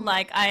too.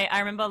 Like I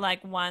remember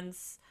like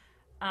once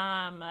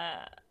I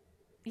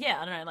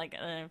don't know, like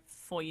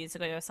 4 years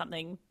ago or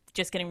something,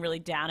 just getting really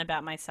down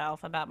about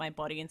myself, about my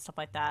body and stuff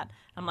like that.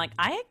 I'm like,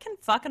 I can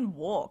fucking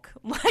walk.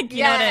 Like,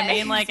 you know what I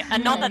mean? Like,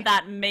 and not that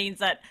that means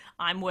that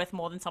I'm worth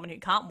more than someone who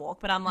can't walk,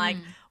 but I'm like,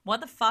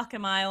 what the fuck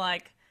am I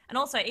like? And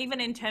also, even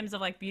in terms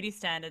of like beauty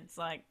standards,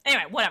 like,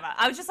 anyway, whatever.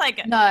 I was just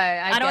like, No,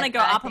 I don't want to go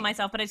up on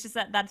myself, but it's just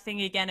that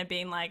thing again of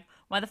being like,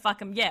 why the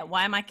fuck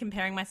why am I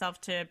comparing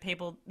myself to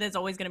people? There's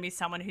always going to be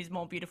someone who's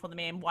more beautiful than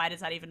me, and why does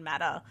that even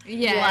matter?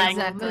 Yeah, like,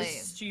 exactly.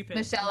 Stupid.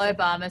 Michelle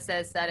Obama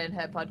says that in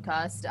her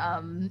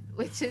podcast,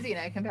 which is, you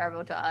know,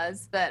 comparable to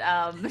us, but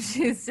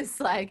she's just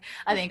like,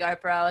 I think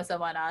Oprah or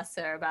someone asked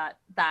her about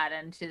that,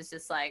 and she's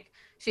just like,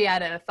 she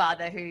had a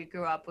father who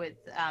grew up with,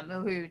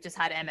 who just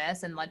had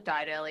MS and like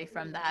died early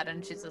from that,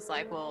 and she's just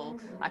like, well,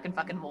 I can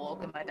fucking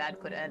walk and my dad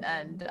couldn't,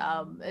 and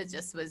it's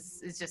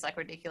just like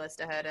ridiculous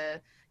to her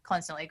to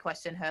constantly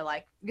question her,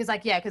 like, because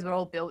like, yeah, because we're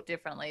all built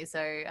differently, so,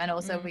 and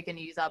also we can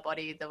use our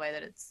body the way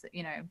that it's,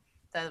 you know,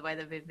 the way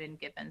that we've been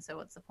given, so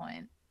what's the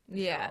point?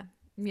 Yeah.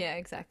 Yeah,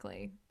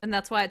 exactly. And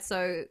that's why it's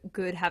so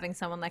good having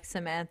someone like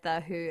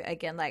Samantha who,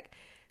 again, like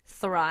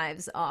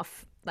thrives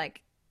off,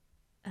 like,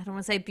 I don't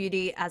want to say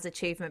beauty as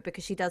achievement,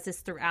 because she does this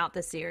throughout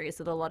the series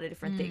with a lot of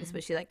different things,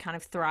 but she like kind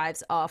of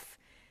thrives off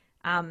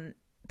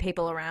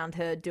people around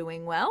her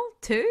doing well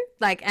too.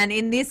 Like, and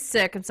in this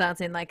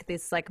circumstance, in like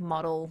this like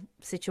model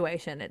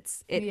situation,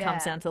 it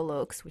comes down to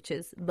looks, which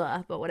is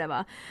blah, but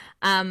whatever.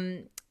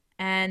 And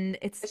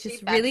it's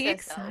just really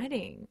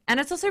exciting. And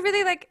it's also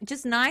really like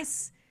just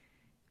nice,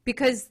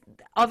 because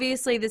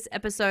obviously this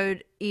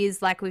episode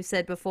is, like we've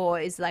said before,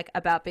 is like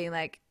about being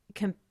like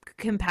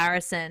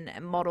comparison,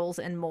 models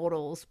and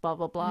mortals, blah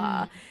blah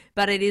blah.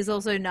 But it is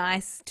also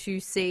nice to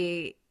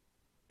see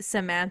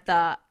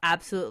Samantha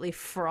absolutely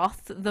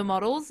froth the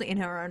models in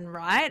her own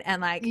right,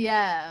 and like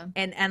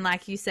and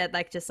like you said,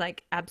 like just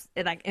like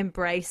like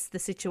embrace the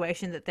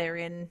situation that they're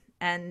in.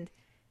 And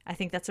I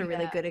think that's a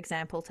really good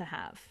example to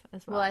have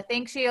as well. Well, I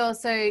think she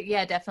also,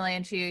 definitely.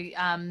 And she,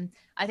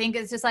 I think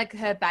it's just like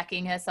her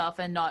backing herself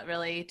and not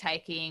really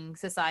taking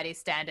society's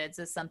standards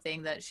as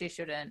something that she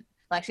shouldn't,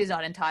 like, she's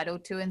not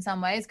entitled to in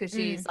some ways, because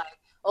she's like,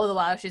 all the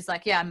while she's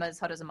like, yeah, I'm as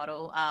hot as a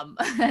model.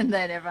 And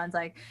then everyone's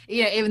like,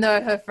 you know, even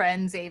though her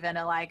friends even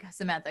are like,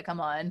 Samantha, come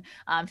on.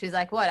 She's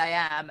like, what, I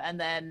am. And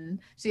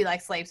then she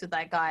like sleeps with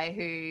that guy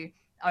who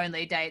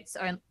only dates,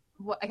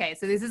 okay,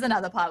 so this is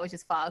another part which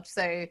is fucked.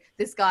 So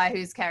this guy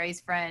who's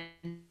Carrie's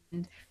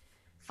friend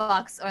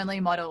fucks only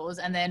models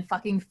and then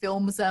fucking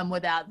films them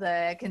without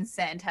the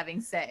consent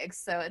having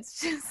sex. So it's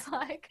just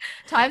like,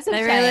 times have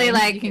changed. Really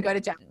like you can go to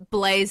jail.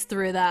 Blaze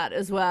through that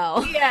as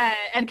well. Yeah,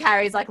 and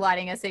Carrie's like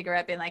lighting a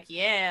cigarette, being like,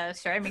 yeah,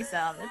 show me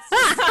some.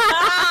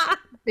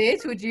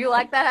 Bitch, would you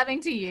like that happening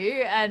to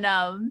you? And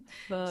and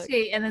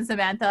then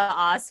Samantha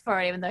asks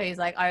for it, even though he's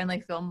like, I only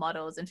film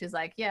models, and she's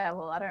like, yeah,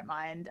 well, I don't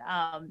mind.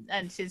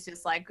 And she's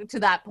just like, to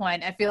that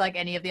point, I feel like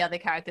any of the other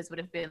characters would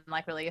have been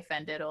like really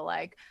offended or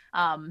like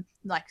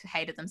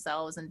hated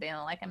themselves and being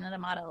like, I'm not a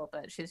model,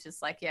 but she's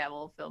just like, yeah,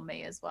 well, film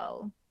me as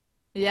well.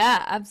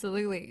 Yeah,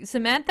 absolutely.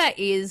 Samantha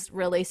is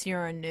release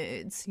your own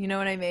nudes. You know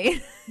what I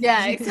mean?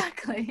 Yeah,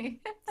 exactly.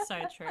 So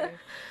true.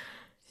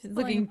 She's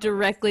looking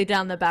directly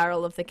down the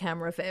barrel of the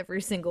camera for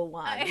every single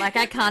one. Like,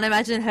 I can't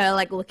imagine her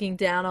like looking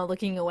down or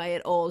looking away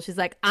at all. She's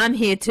like, I'm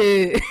here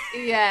too.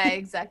 Yeah,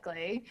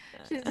 exactly.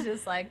 She's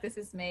just like, this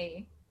is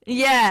me.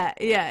 Yeah,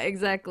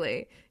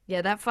 exactly.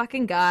 Yeah, that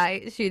fucking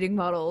guy shooting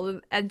model,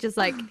 and just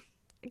like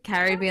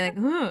Carrie being like,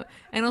 huh.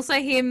 And also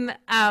him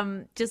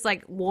just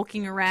like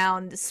walking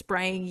around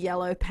spraying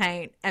yellow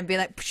paint and be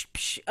like, psh,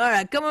 psh, all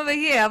right, come over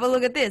here, have a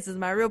look at this. This is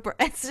my real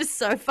it's just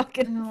so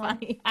fucking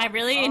funny. I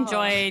really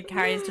enjoyed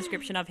Carrie's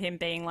description of him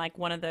being like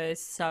one of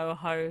those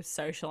Soho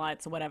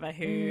socialites or whatever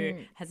who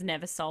has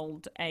never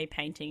sold a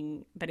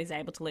painting but is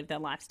able to live their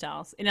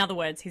lifestyles. In other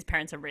words, his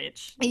parents are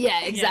rich.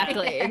 Yeah,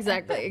 exactly.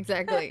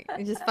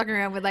 You're just fucking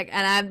around with like,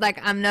 and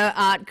I'm no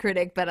art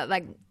critic, but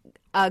like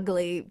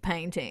ugly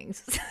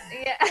paintings.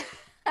 Yeah.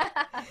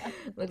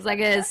 Looks like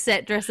a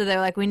set dresser. They're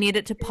like, we need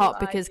it to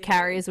pop because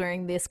Carrie is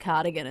wearing this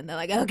cardigan, and they're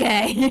like,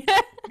 okay.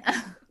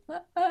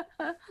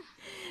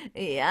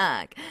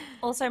 Yuck.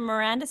 Also,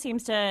 Miranda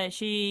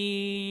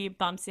she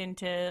bumps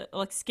into,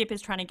 like, Skip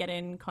is trying to get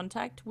in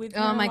contact with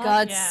her. Oh my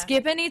god,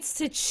 Skipper needs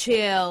to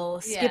chill.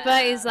 Skipper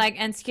is like,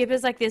 and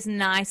Skipper's like this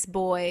nice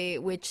boy,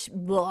 which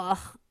blah,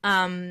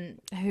 who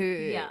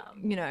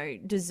you know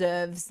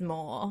deserves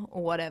more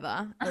or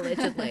whatever,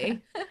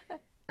 allegedly.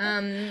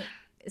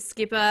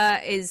 Skipper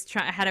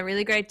had a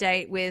really great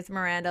date with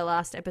Miranda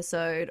last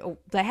episode.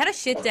 They had a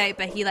shit date,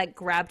 but he like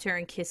grabbed her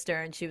and kissed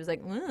her, and she was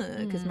like,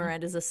 because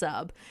Miranda's a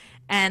sub,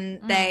 and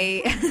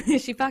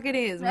she fucking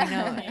is. We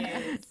know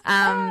it.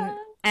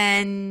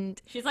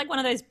 And she's like one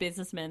of those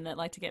businessmen that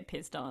like to get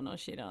pissed on or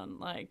shit on,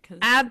 like, cause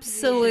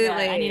absolutely.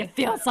 Like, I need to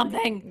feel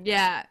something.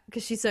 Yeah,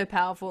 because she's so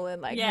powerful in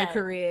like her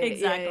career.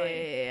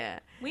 Exactly. Yeah.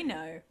 We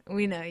know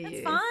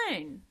you. That's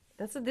fine.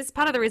 This is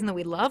part of the reason that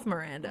we love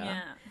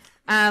Miranda.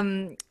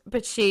 Yeah.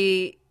 But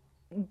she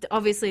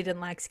obviously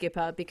didn't like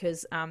Skipper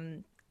because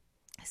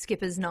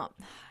Skipper's not.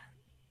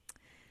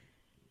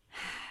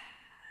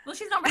 Well,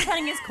 she's not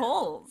returning his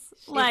calls.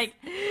 Like,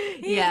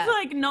 he's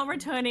like not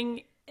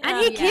returning. And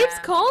he keeps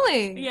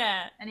calling.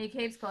 Yeah. And he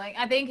keeps calling.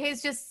 I think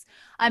he's just,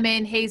 I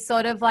mean, he's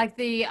sort of like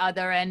the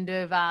other end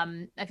of, I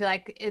feel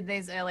like in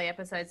these early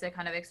episodes, they're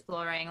kind of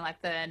exploring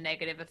like the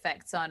negative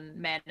effects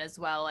on men as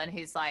well. And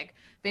he's like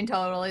been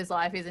told all his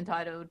life he's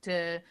entitled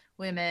to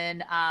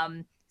women,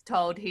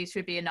 told he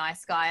should be a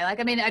nice guy. Like,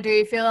 I mean, I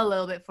do feel a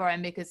little bit for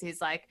him because he's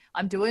like,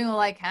 I'm doing all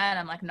I can.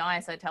 I'm like,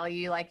 nice. I tell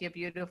you, like, you're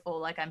beautiful.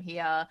 Like, I'm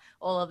here,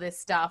 all of this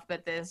stuff.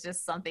 But there's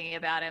just something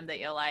about him that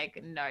you're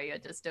like, no, you're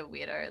just a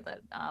weirdo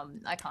that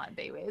I can't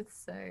be with.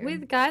 So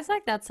with guys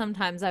like that,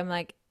 sometimes I'm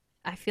like,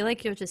 I feel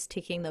like you're just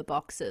ticking the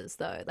boxes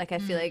though. Like, I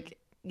feel like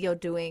you're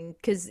doing,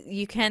 because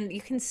you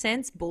can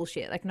sense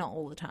bullshit, like not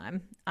all the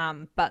time,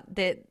 but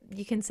that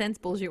you can sense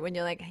bullshit when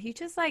you're like,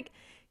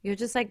 you're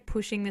just like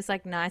pushing this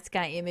like nice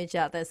guy image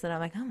out there, so that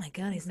I'm like, oh my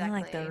god, he's not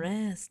like the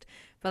rest,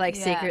 but like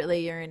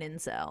secretly you're an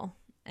incel,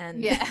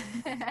 and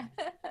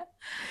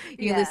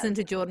you listen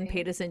to Jordan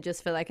Peterson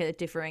just for like a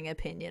differing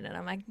opinion, and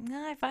I'm like,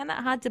 no, I find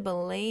that hard to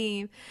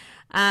believe.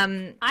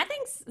 I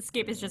think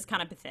Skip is just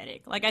kind of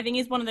pathetic. Like, I think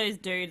he's one of those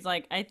dudes,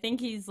 like, I think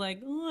he's like,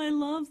 oh, I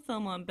love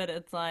someone, but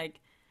it's like,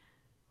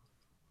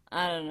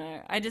 I don't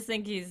know. I just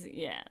think I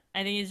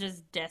think he's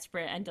just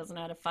desperate and doesn't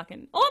know how to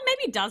fucking, or maybe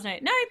he does know.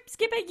 No,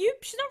 Skipper,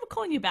 she's not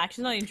calling you back.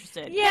 She's not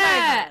interested.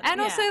 Yeah. And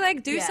also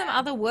like do some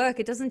other work.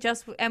 It doesn't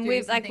just, and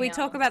we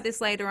talk about this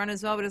later on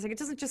as well, but it's like, it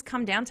doesn't just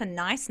come down to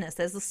niceness.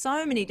 There's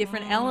so many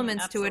different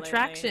elements to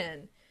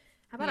attraction.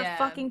 How about a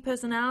fucking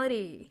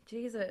personality?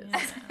 Jesus.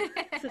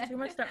 It's too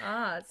much to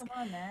ask. Come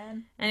on,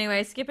 man.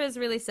 Anyway, Skipper's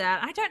really sad.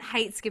 I don't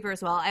hate Skipper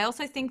as well. I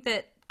also think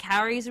that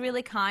Carrie's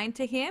really kind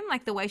to him.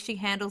 Like, the way she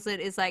handles it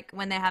is like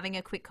when they're having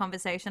a quick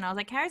conversation, I was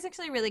like, Carrie's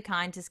actually really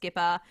kind to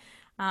Skipper.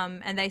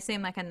 And they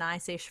seem like a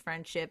nice-ish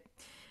friendship.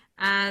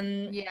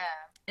 And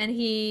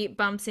he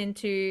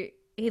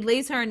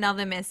leaves her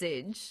another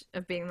message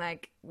of being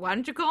like, why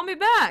don't you call me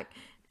back?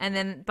 And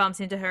then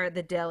bumps into her at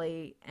the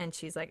deli and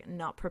she's like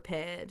not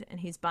prepared, and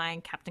he's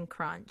buying Captain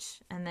Crunch.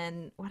 And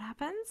then what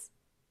happens?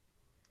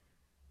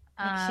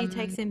 Like, she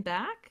takes him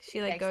back.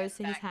 She like goes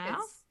to his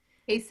house.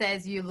 He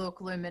says, "You look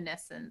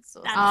luminescent."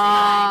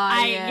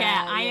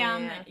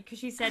 Because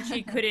she said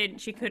she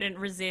couldn't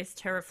resist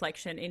her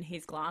reflection in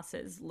his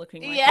glasses,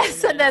 looking like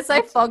yes, and they're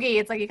so foggy.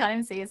 It's like you can't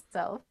even see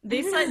yourself.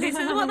 This is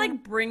what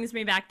like brings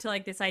me back to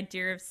like this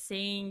idea of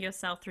seeing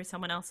yourself through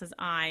someone else's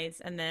eyes,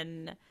 and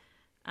then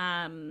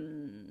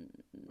and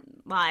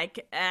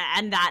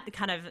that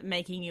kind of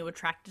making you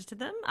attracted to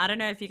them. I don't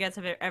know if you guys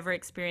have ever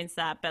experienced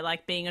that, but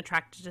like being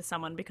attracted to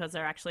someone because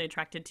they're actually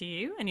attracted to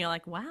you, and you're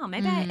like, wow,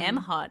 maybe I am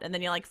hot, and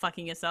then you're like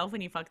fucking yourself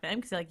when you fuck them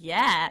because you're like,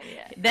 yeah,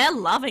 they're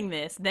loving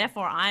this,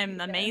 therefore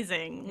I'm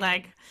amazing.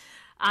 Like,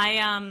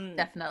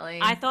 definitely,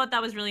 I thought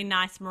that was really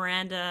nice,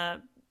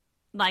 Miranda.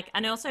 Like,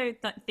 and I also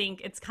think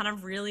it's kind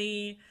of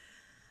really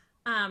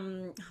I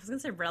was gonna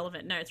say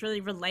relevant. No, it's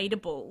really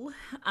relatable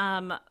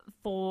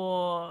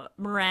for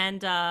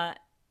Miranda,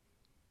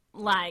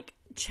 like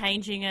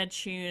changing a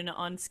tune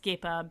on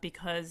Skipper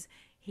because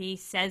he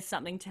says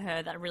something to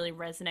her that really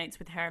resonates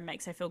with her and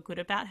makes her feel good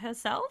about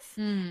herself,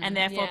 and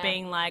therefore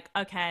being like,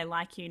 okay, I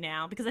like you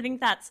now. Because I think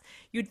that's,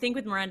 you'd think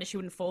with Miranda she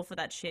wouldn't fall for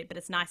that shit, but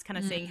it's nice kind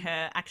of seeing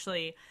her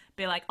actually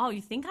be like, oh,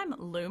 you think I'm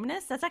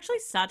luminous? That's actually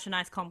such a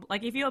nice compliment.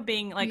 Like, if you're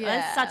being like,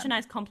 that's such a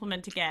nice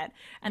compliment to get,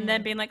 and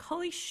then being like,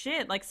 holy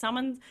shit, like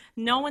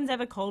no one's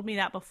ever called me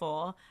that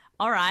before.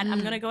 All right, I'm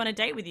going to go on a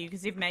date with you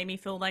because you've made me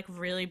feel like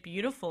really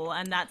beautiful.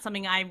 And that's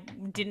something I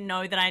didn't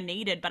know that I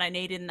needed, but I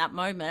needed in that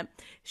moment.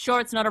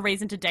 Sure, it's not a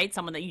reason to date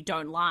someone that you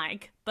don't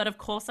like, but of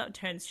course that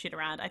turns shit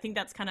around. I think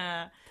that's kind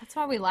of... That's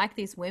why we like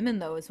these women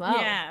though as well.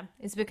 Yeah.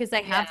 It's because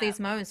they have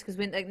these moments, because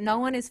like, no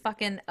one is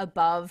fucking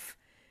above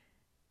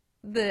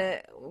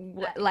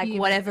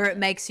whatever it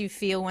makes you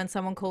feel when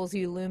someone calls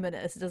you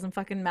luminous. It doesn't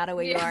fucking matter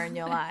where you are in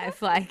your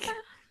life. Like...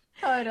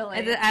 Totally.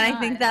 And I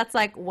think that's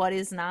like what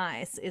is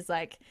nice is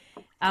like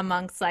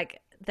amongst like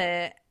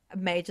the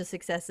major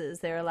successes,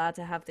 they're allowed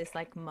to have this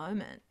like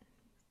moment.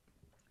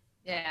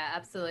 Yeah,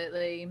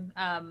 absolutely.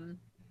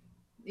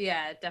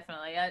 Yeah,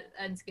 definitely.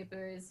 And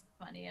Skipper is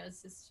funny. I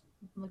was just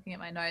looking at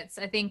my notes.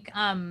 I think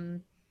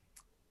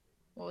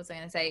what was I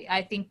going to say?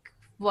 I think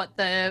what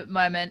the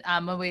moment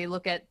when we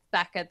look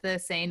back at the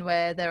scene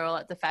where they're all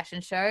at the fashion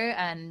show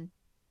and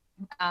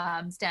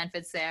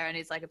Stanford's there and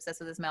he's like obsessed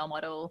with this male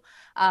model,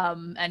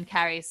 and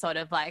Carrie sort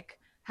of like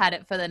had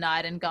it for the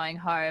night and going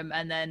home,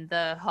 and then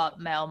the hot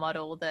male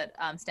model that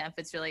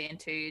Stanford's really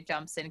into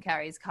jumps in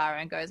Carrie's car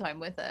and goes home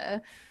with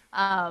her.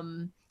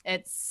 So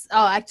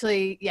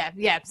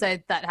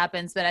that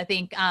happens. But I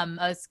think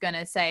I was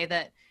gonna say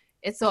that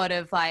it's sort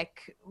of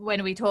like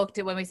when we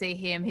see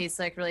him, he's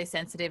like really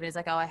sensitive and he's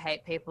like, oh, I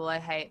hate people, I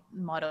hate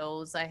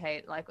models, I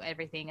hate like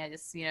everything. I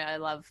just,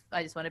 I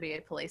just want to be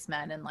a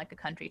policeman in like a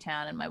country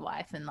town and my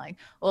wife and like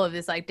all of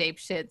this like deep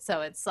shit.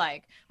 So it's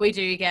like we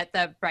do get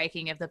the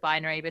breaking of the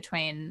binary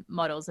between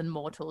models and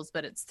mortals,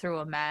 but it's through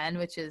a man,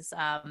 which is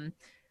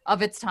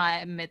of its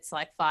time, it's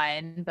like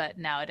fine. But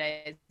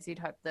nowadays you'd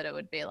hope that it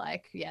would be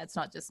like, yeah, it's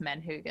not just men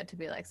who get to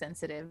be like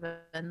sensitive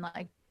and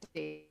like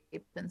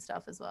deep and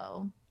stuff as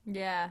well.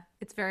 Yeah,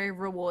 it's very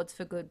rewards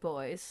for good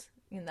boys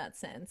in that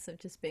sense of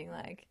just being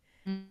like,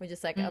 we're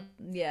just like,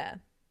 yeah,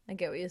 I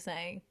get what you're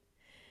saying.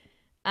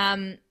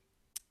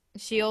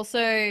 She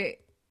also,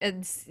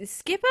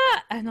 Skipper,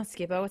 not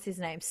Skipper, what's his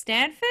name?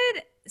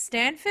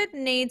 Stanford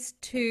needs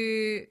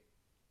to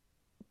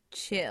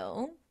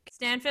chill.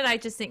 Stanford, I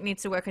just think,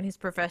 needs to work on his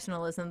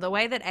professionalism. The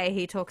way that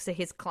he talks to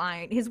his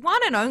client, his one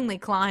and only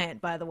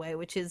client, by the way,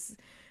 which is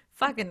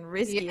fucking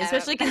risky,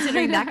 especially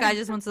considering that guy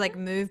just wants to like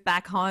move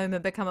back home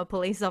and become a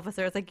police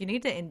officer. It's like, you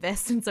need to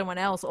invest in someone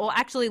else or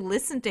actually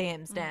listen to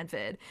him,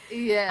 Stanford.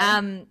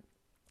 Yeah.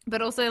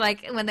 But also,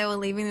 like, when they were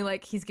leaving,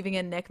 like, he's giving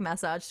a neck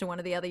massage to one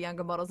of the other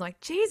younger models. I'm like,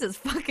 Jesus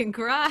fucking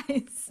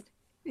Christ.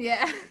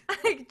 Yeah.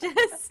 Like,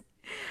 just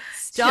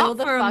stop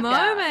for a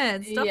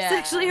moment. Stop Yeah.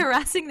 sexually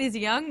harassing these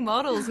young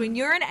models when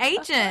you're an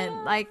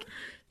agent. Like,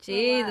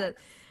 Jesus.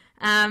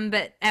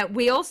 But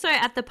we also,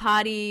 at the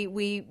party,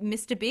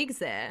 Mr. Big's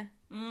there.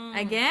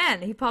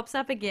 Again. He pops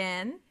up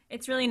again.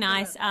 It's really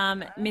nice.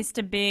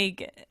 Mr.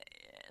 Big,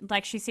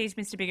 like, she sees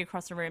Mr. Big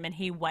across the room and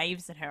he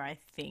waves at her, I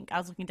think. I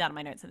was looking down at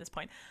my notes at this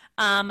point.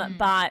 And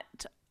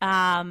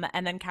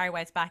then Carrie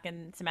waves back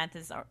and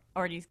Samantha's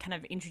already kind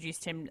of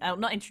introduced him to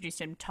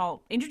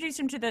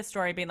the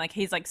story, being like,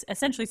 he's like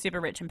essentially super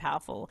rich and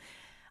powerful,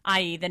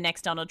 i.e. the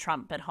next Donald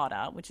Trump, but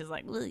hotter, which is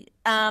like,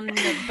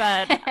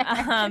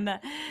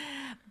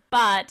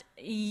 but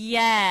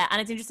yeah,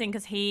 and it's interesting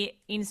because he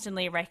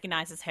instantly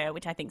recognizes her,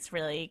 which I think is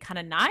really kind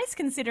of nice,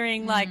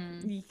 considering like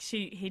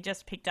he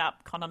just picked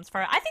up condoms for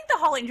her. I think the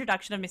whole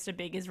introduction of Mr.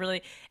 Big is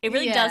really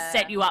does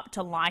set you up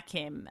to like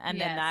him,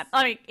 and then that,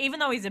 I mean, even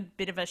though he's a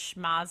bit of a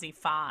schmazzy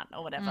fart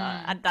or whatever,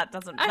 and that's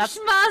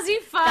schmazzy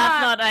fart.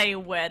 That's not a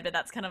word, but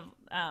that's kind of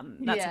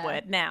that's a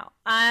word now.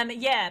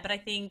 Yeah, but I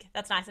think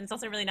that's nice, and it's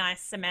also really nice.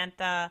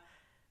 Samantha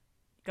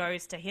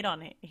goes to hit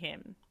on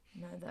him.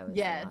 No, that was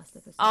the last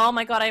episode. Oh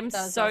my God, I'm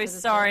so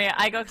sorry.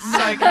 I got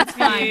so confused.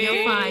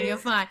 You're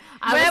fine.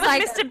 Where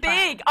was Mr.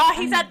 Big? Oh,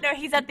 he's at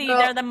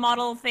the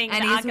model thing,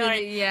 and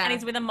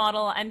he's with a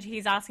model, and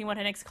he's asking what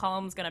her next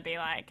column's gonna be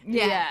like.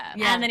 Yeah.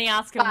 And then he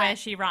asks her where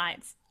she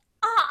writes.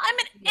 Oh, I'm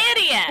an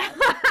idiot.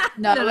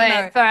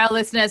 No. For our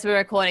listeners, we're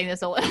recording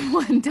this all in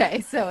one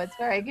day, so it's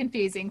very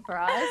confusing for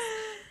us.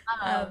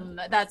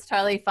 That's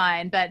totally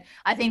fine, but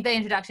I think the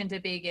introduction to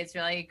Big is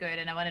really good,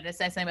 and I wanted to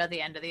say something about the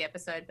end of the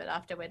episode, but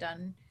after we're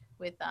done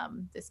with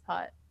this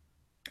part.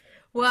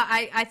 Well,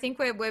 I think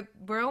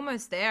we're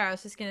almost there. I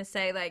was just gonna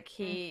say, like,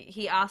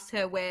 he asked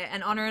her where,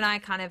 and Honor and I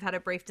kind of had a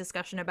brief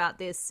discussion about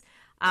this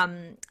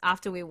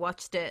after we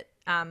watched it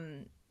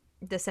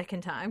the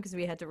second time, because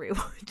we had to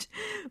rewatch.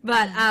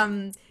 But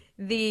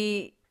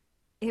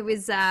it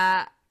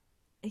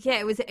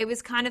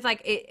was kind of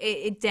like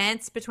it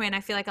danced between,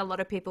 I feel like a lot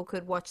of people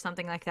could watch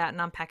something like that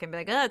and unpack and be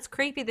like, oh, it's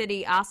creepy that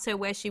he asks her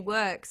where she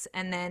works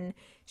and then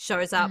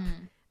shows up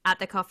at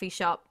the coffee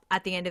shop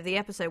at the end of the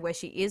episode where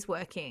she is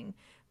working.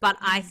 But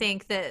I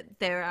think that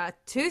there are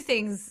two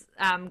things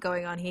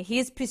going on here.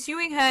 He's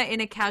pursuing her in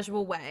a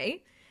casual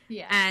way.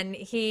 Yeah. And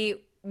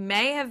he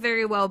may have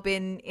very well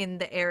been in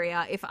the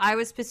area. If I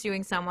was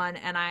pursuing someone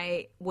and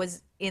I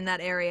was in that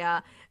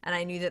area and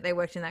I knew that they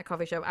worked in that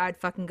coffee shop, I'd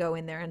fucking go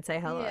in there and say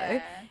hello.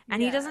 Yeah.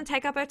 And he doesn't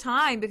take up her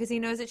time because he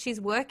knows that she's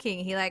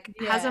working. He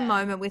has a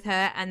moment with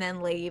her and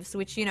then leaves,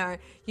 which, you know,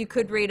 you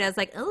could read as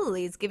like, oh,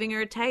 he's giving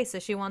her a taste so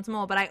she wants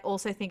more. But I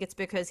also think it's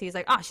because he's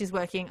like, oh, she's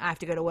working, I have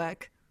to go to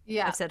work.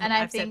 Yeah. I've said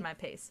my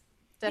piece.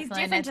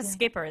 Definitely. He's different to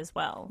Skipper as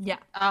well. Yeah.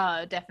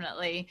 Oh,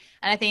 definitely.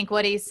 And I think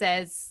what he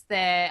says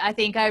there, I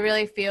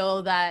really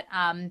feel that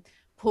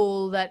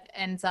pull that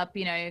ends up,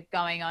 you know,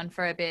 going on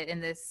for a bit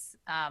in this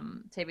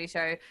TV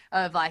show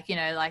of like, you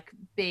know, like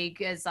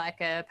Big as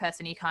like a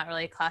person you can't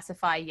really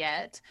classify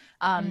yet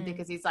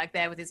because he's like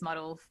there with his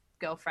model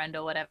girlfriend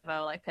or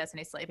whatever, like person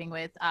he's sleeping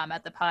with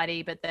at the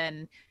party, but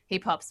then he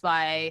pops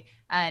by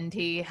and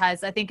he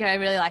has, I think I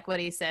really like what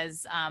he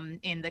says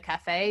in the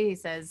cafe. He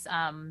says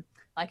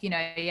like, you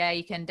know, yeah,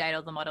 you can date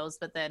all the models,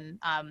 but then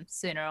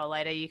sooner or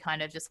later you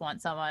kind of just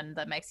want someone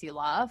that makes you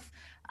laugh.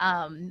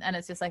 And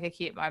it's just like a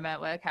cute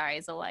moment where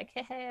Carrie's all like,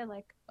 hey,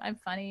 like, I'm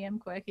funny, I'm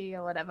quirky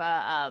or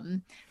whatever.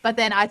 But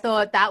then I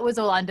thought that was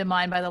all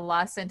undermined by the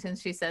last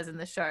sentence she says in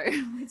the show,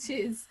 which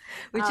is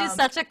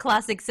such a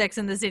classic Sex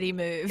and the City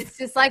move. It's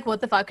just like,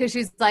 what the fuck? Because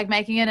she's like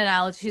making an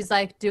analogy. She's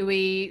like,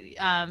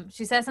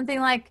 she says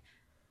something like,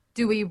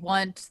 do we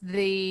want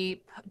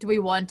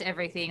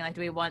everything? Like,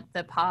 do we want the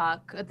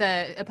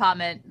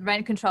apartment,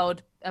 rent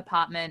controlled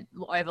apartment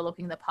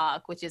overlooking the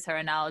park, which is her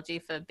analogy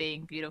for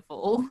being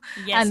beautiful.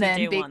 Yes, and then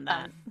you do want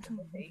that.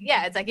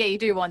 Yeah, it's like, yeah, you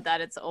do want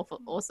that. It's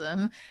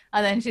awesome.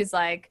 And then she's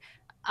like,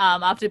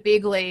 after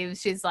Big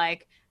leaves, she's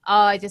like, oh,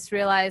 I just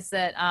realized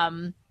that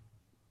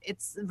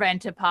it's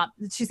rent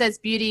apartment. She says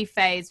beauty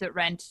fades, but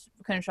rent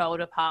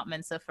controlled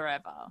apartments are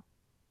forever.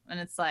 And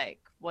it's like,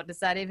 what does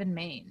that even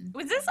mean?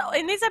 Was this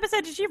in this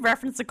episode? Did she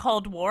reference the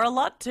Cold War a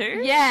lot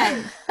too?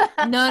 Yeah.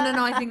 No.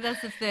 I think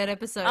that's the third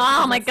episode.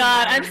 Oh my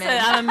God, I'm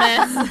a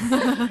mess.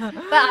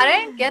 But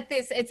I don't get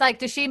this. It's like,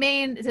 does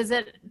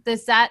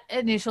does that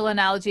initial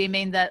analogy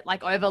mean that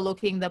like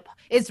overlooking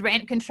is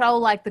rent control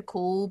like the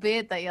cool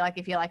bit that you're like,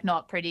 if you're like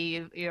not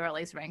pretty, you're at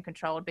least rent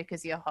controlled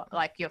because you're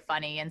like you're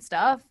funny and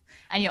stuff,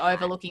 and you're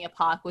overlooking a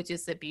park, which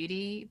is the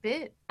beauty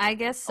bit? I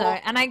guess so.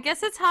 And I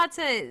guess it's hard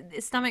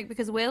to stomach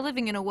because we're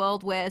living in a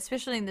world where,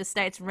 especially in the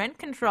States, rent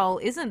control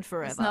isn't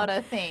forever. It's not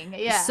a thing.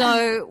 Yeah.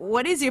 So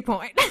what is your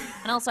point?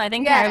 And also, I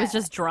think Carrie was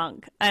just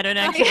drunk. I don't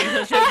actually think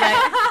so. She was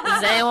like,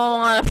 does anyone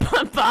want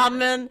an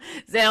apartment?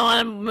 Does anyone want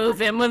to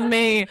move in with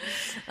me?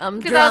 I'm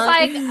drunk. Because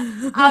I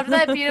was like, after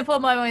that beautiful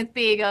moment with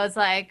Big, I was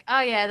like,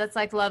 oh yeah, that's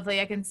like lovely.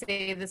 I can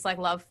see this like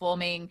love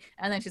forming.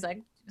 And then she's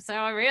like,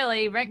 so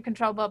really, rent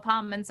controlled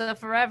apartments are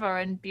forever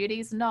and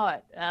beauty's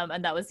not.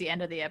 And that was the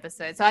end of the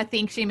episode. So I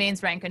think she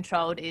means rent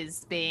controlled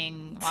is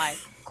being like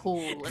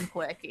cool and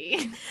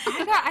quirky. Oh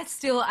my God, I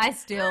still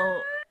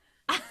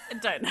I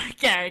don't know,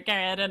 Carrie,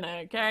 I don't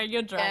know. Carrie,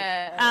 you're drunk.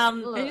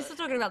 are you still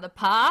talking about the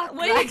park?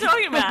 What are you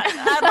talking about?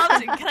 I'd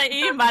love to. Are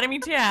you inviting me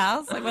to your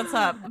house? Like, what's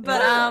up?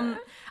 But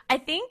I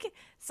think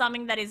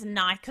something that is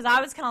nice, because I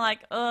was kind of like,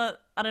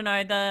 I don't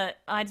know,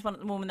 I just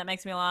want a woman that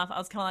makes me laugh. I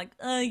was kind of like,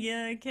 oh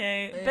yeah,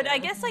 okay. Yeah. But I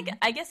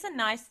guess the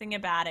nice thing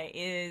about it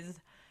is,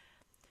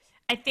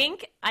 I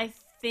think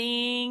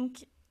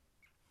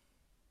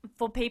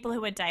for people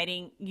who are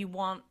dating, you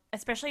want,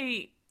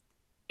 especially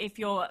if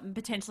you're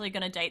potentially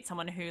going to date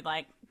someone who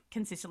like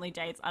consistently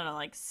dates, I don't know,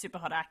 like super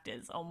hot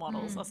actors or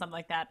models or something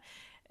like that,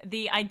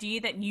 the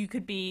idea that you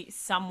could be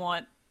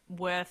somewhat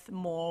worth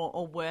more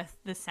or worth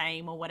the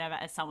same or whatever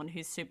as someone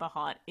who's super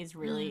hot is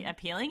really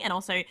appealing, and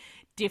also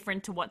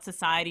different to what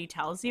society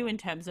tells you in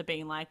terms of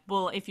being like,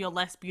 well, if you're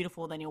less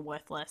beautiful, then you're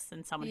worth less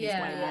than someone who's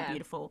way more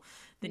beautiful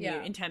than you,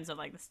 in terms of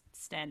like the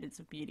standards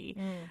of beauty.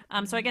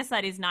 So I guess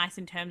that is nice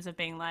in terms of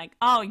being like,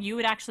 oh, you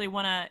would actually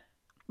want to,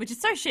 which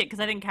is so shit because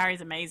I think Carrie's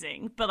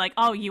amazing, but like,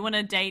 oh, you want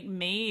to date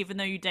me even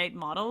though you date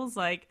models,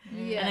 like,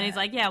 and then he's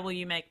like, yeah, well,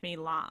 you make me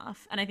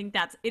laugh. And I think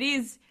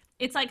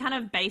it's like kind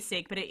of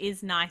basic, but it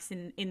is nice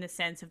in the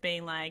sense of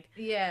being like,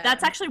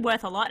 that's actually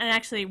worth a lot. And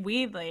actually,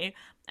 weirdly,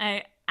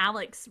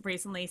 Alex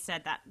recently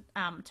said that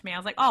to me. I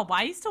was like, oh,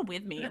 why are you still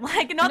with me?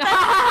 Like, not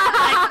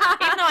that,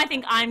 like, even though I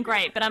think I'm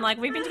great, but I'm like,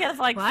 we've been together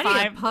for like why 5.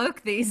 do you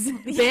poke these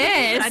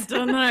bears? I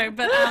don't know,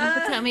 but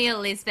tell me your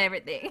least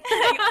favorite thing.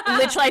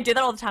 Literally, I do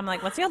that all the time. I'm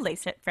like, what's your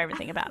least favorite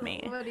thing about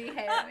me? What do you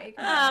hate about me?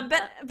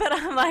 But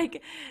I'm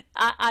like,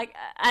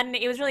 and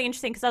it was really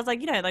interesting because I was like,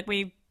 like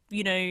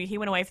he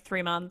went away for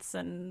 3 months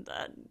and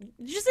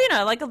just,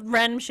 like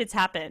random shit's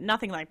happened.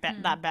 Nothing like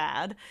that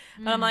bad.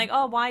 And I'm like,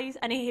 oh, why?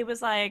 And he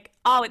was like,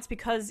 oh, it's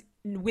because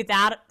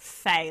without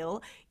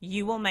fail,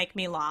 you will make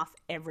me laugh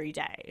every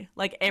day.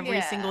 Like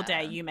every single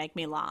day you make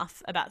me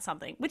laugh about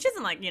something, which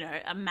isn't like,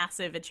 a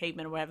massive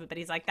achievement or whatever. But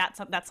he's like, that's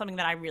something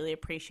that I really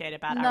appreciate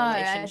about our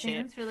relationship. I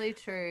think that's really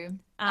true.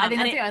 I think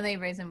that's the only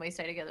reason we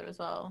stay together as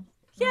well.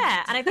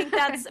 Yeah, and I think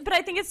but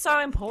I think it's so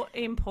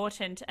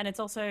important. And it's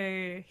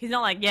also, he's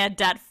not like, yeah,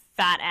 dad,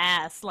 fat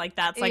ass, like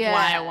that's like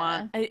why I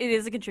want. It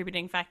is a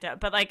contributing factor,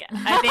 but like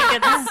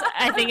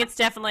I think it's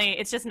definitely,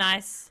 it's just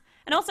nice,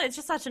 and also it's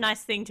just such a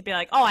nice thing to be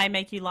like, oh, I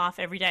make you laugh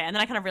every day, and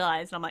then I kind of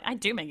realized, and I'm like, I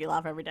do make you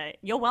laugh every day.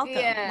 You're welcome.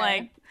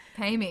 Like,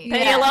 pay me.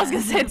 Yeah, I was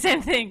gonna say the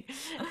same thing.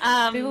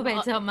 People pay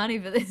top money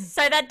for this.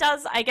 So that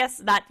does, I guess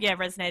that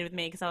resonated with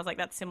me because I was like,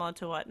 that's similar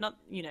to what not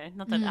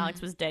that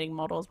Alex was dating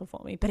models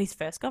before me, but his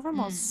first girlfriend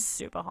was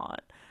super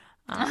hot.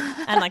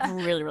 And like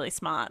really, really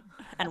smart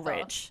and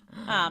rich.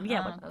 But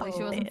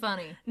she wasn't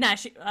funny. No,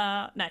 she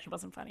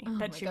wasn't funny.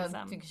 But she was.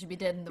 I think she should be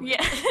dead in the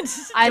yeah.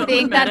 I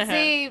think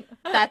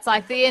that's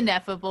like the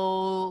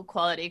ineffable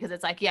quality, because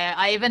it's like,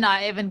 I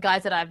even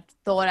guys that I've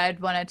thought I'd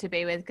wanted to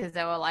be with because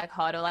they were like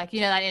hot, or like,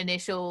 that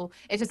initial,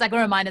 it's just like a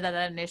reminder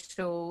that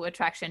initial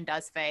attraction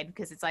does fade,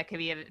 because it's like, have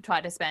you ever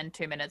tried to spend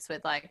 2 minutes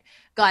with like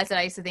guys that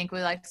I used to think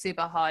were like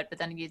super hot, but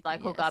then you'd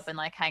like hook up and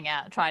like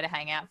try to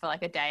hang out for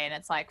like a day, and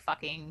it's like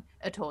fucking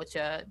a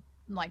torture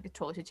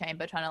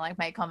chamber trying to like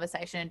make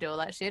conversation and do all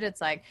that shit.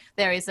 It's like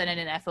there is an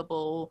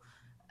ineffable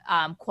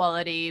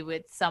quality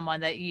with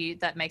someone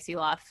that makes you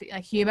laugh.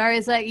 Like humor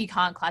is like, you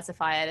can't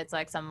classify it. It's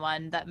like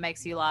someone that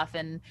makes you laugh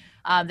and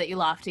that you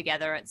laugh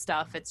together at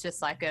stuff. It's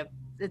just like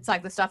it's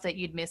like the stuff that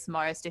you'd miss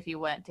most if you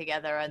weren't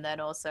together, and then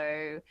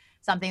also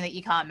something that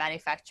you can't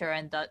manufacture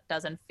and that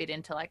doesn't fit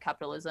into like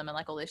capitalism and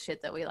like all this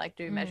shit that we like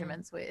do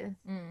measurements with.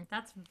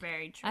 That's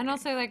very true. And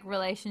also like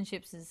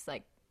relationships is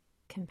like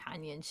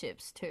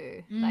companionships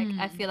too. Like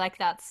I feel like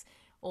that's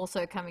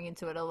also coming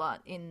into it a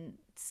lot in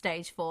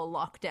stage 4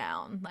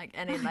 lockdown, like,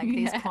 and in like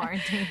these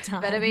quarantine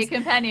times. Better be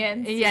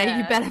companions. Yeah,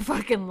 you better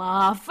fucking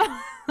laugh.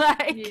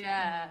 Like,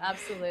 yeah,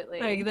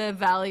 absolutely. Like the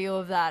value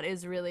of that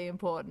is really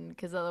important,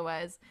 because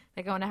otherwise,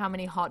 like, I wonder how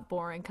many hot,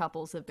 boring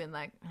couples have been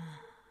like,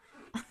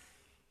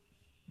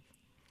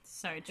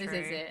 so true.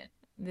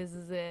 This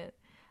is it.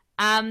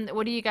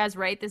 What do you guys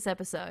rate this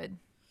episode?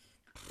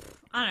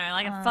 I don't know,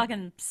 like a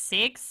fucking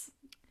 6.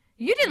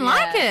 You didn't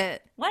like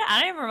it. What?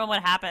 I don't even remember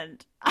what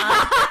happened.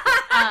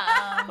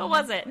 What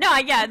was it? No,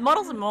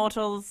 Models and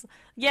Mortals.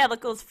 Yeah,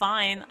 look, it was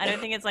fine. I don't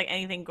think it's like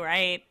anything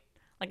great.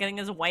 Like I think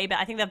it was way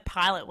better. I think the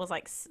pilot was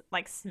like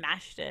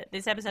smashed it.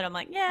 This episode, I'm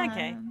like, yeah,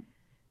 okay.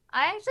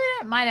 I actually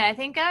don't mind it. I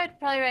think I would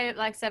probably rate it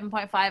like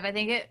 7.5. I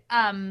think it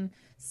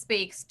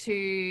speaks to,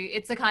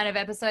 it's the kind of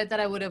episode that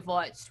I would have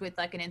watched with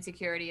like an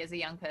insecurity as a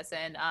young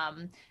person,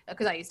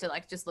 because I used to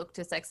like just look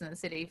to Sex and the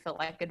City for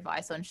like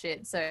advice on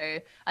shit. So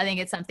I think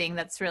it's something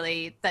that's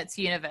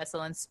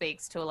universal and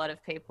speaks to a lot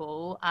of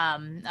people,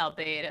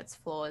 albeit its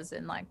flaws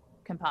in like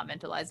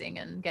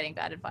compartmentalizing and getting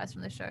bad advice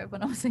from the show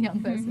when I was a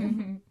young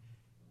person.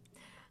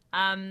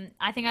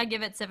 I think I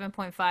give it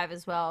 7.5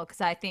 as well, because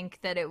I think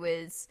that it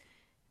was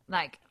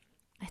like,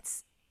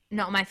 it's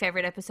not my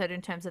favorite episode in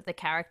terms of the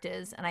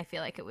characters, and I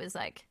feel like it was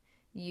like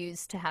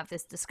used to have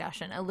this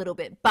discussion a little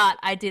bit, but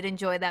I did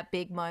enjoy that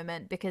big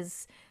moment,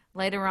 because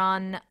later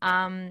on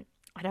I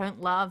don't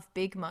love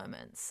big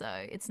moments,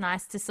 so it's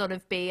nice to sort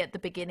of be at the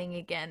beginning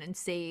again and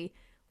see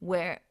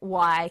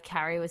why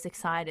Carrie was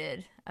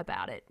excited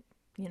about it,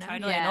 you know.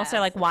 Totally. And also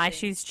like why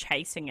she's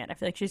chasing it. I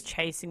feel like she's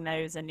chasing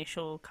those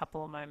initial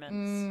couple of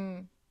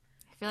moments.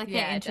 I feel like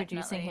they're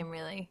introducing him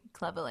really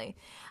cleverly.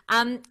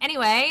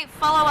 Anyway,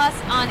 follow us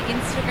on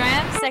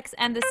Instagram, Sex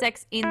and the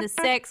Sex in the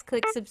Sex.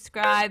 Click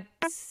subscribe.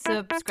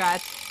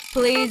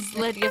 Please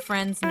let your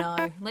friends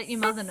know. Let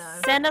your mother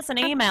know. Send us an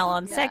email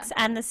on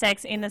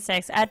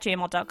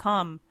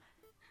sexandthesexinthesex@gmail.com.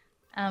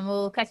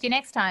 We'll catch you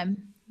next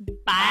time.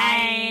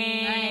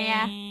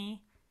 Bye.